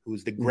Gotti, who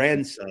was the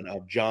grandson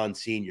of John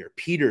Sr.,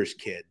 Peter's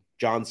kid,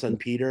 John's son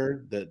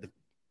Peter, the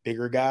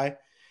bigger guy,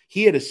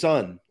 he had a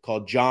son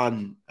called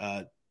John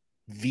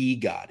V.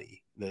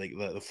 Gotti.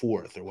 the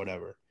fourth or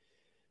whatever.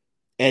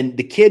 And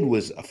the kid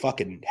was a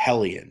fucking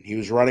hellion. He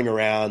was running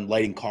around,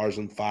 lighting cars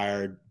on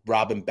fire,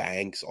 robbing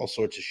banks, all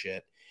sorts of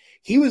shit.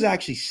 He was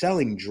actually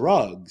selling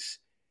drugs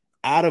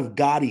out of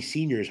Gotti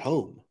Sr.'s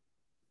home.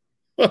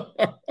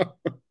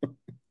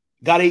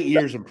 Got 8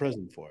 years in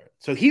prison for it.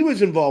 So he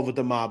was involved with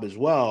the mob as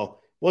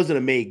well. Wasn't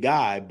a made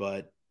guy,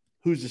 but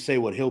who's to say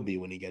what he'll be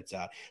when he gets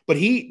out? But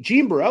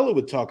Gene Barella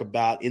would talk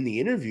about in the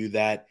interview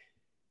that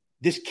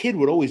this kid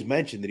would always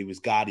mention that he was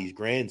Gotti's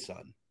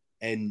grandson.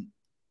 And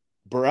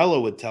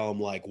Barella would tell him,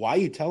 like, why are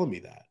you telling me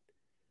that?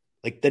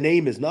 Like, the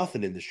name is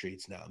nothing in the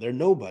streets now. They're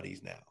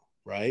nobodies now,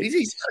 right?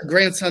 He's got a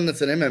grandson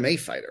that's an MMA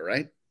fighter,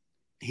 right?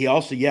 He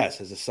also, yes,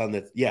 has a son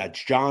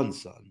it's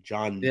John's son,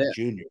 John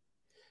Jr.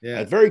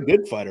 Yeah. A very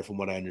good fighter from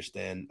what I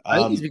understand. I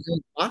think he's become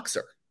a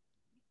boxer.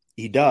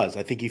 He does.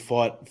 I think he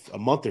fought a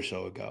month or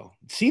so ago.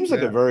 It seems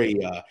like a very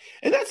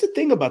and that's the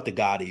thing about the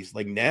Gottis.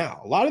 Like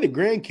now, a lot of the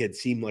grandkids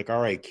seem like all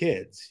right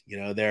kids. You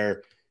know,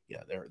 they're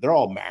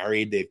all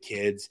married, they have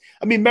kids.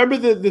 I mean, remember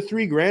the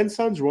three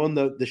grandsons were on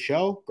the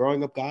show,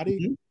 Growing Up Gotti?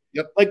 Mm-hmm.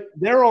 Yep. Like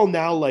they're all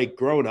now like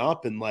grown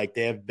up and like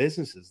they have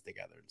businesses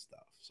together and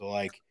stuff. So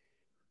like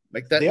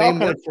make that they all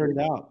kind of turned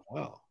out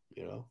well,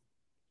 you know.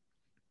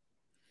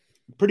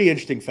 Pretty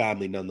interesting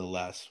family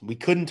nonetheless. We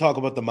couldn't talk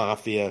about the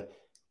mafia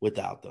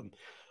without them.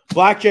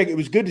 Blackjack, it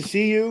was good to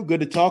see you. Good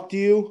to talk to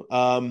you.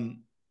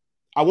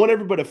 I want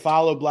everybody to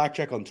follow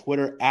Blackjack on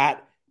Twitter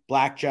at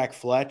Blackjack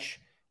Fletch.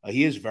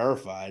 He is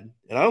verified,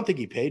 and I don't think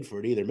he paid for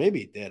it either. Maybe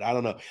he did. I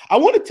don't know. I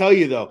want to tell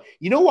you, though,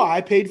 you know why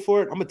I paid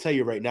for it? I'm going to tell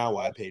you right now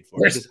why I paid for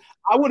it. Because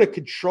I want to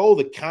control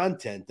the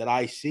content that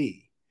I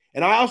see.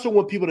 And I also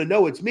want people to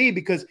know it's me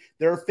because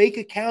there are fake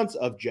accounts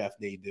of Jeff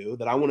Nadeau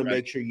that I want to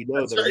make sure you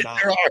know that are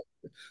not.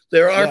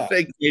 There are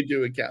fake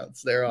Nadeau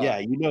accounts. There are. Yeah,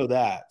 you know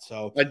that.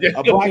 So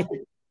Blackjack,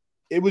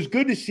 it was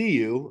good to see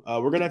you.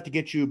 We're going to have to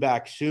get you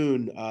back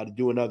soon to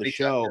do another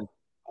show.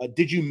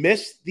 Did you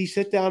miss the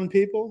sit-down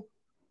people?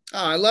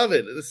 Oh, I love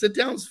it. The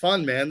sit-down's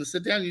fun, man. The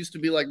sit-down used to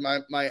be like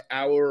my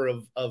hour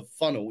of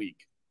fun a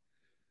week.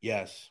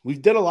 Yes.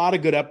 We've did a lot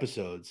of good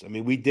episodes. I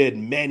mean, we did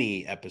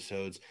many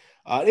episodes.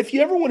 If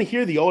you ever want to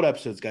hear the old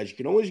episodes, guys, you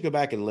can always go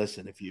back and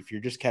listen if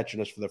you're just catching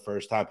us for the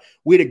first time.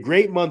 We had a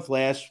great month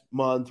last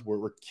month.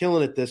 We're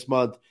killing it this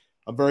month.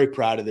 I'm very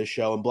proud of this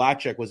show. And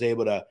Blackjack was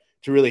able to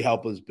really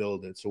help us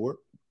build it. So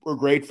we're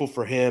grateful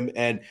for him.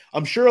 And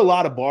I'm sure a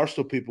lot of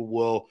Barstool people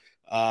will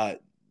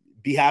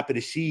be happy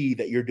to see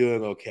that you're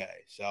doing okay.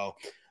 So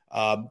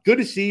good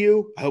to see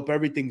you. I hope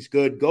everything's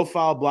good. Go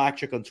follow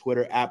Blackjack on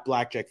Twitter at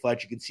Blackjack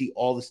Fletch. You can see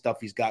all the stuff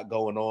he's got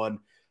going on,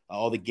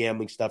 all the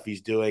gambling stuff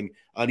he's doing.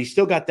 And he's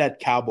still got that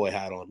cowboy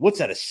hat on. What's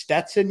that, a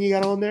Stetson you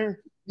got on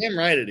there? Damn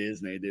right it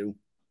is, Nadeau.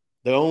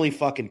 The only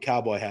fucking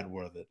cowboy hat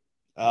worth it.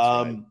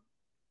 Right.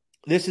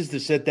 This is the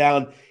sit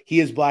down. He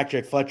is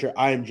Blackjack Fletcher.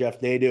 I am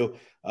Jeff Nadeau.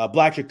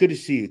 Blackjack, good to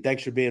see you.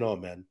 Thanks for being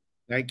on, man.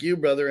 Thank you,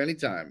 brother.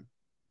 Anytime.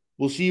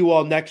 We'll see you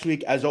all next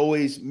week. As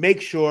always,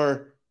 make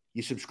sure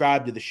you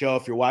subscribe to the show.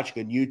 If you're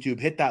watching on YouTube,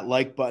 hit that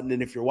like button.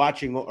 And if you're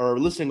watching or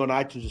listening on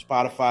iTunes or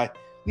Spotify,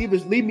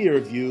 leave me a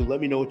review.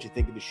 Let me know what you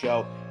think of the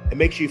show. And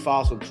make sure you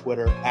follow us on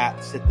Twitter at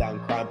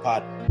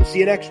SitDownCrimePod. We'll see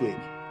you next week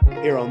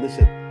here on The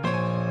Sit Down.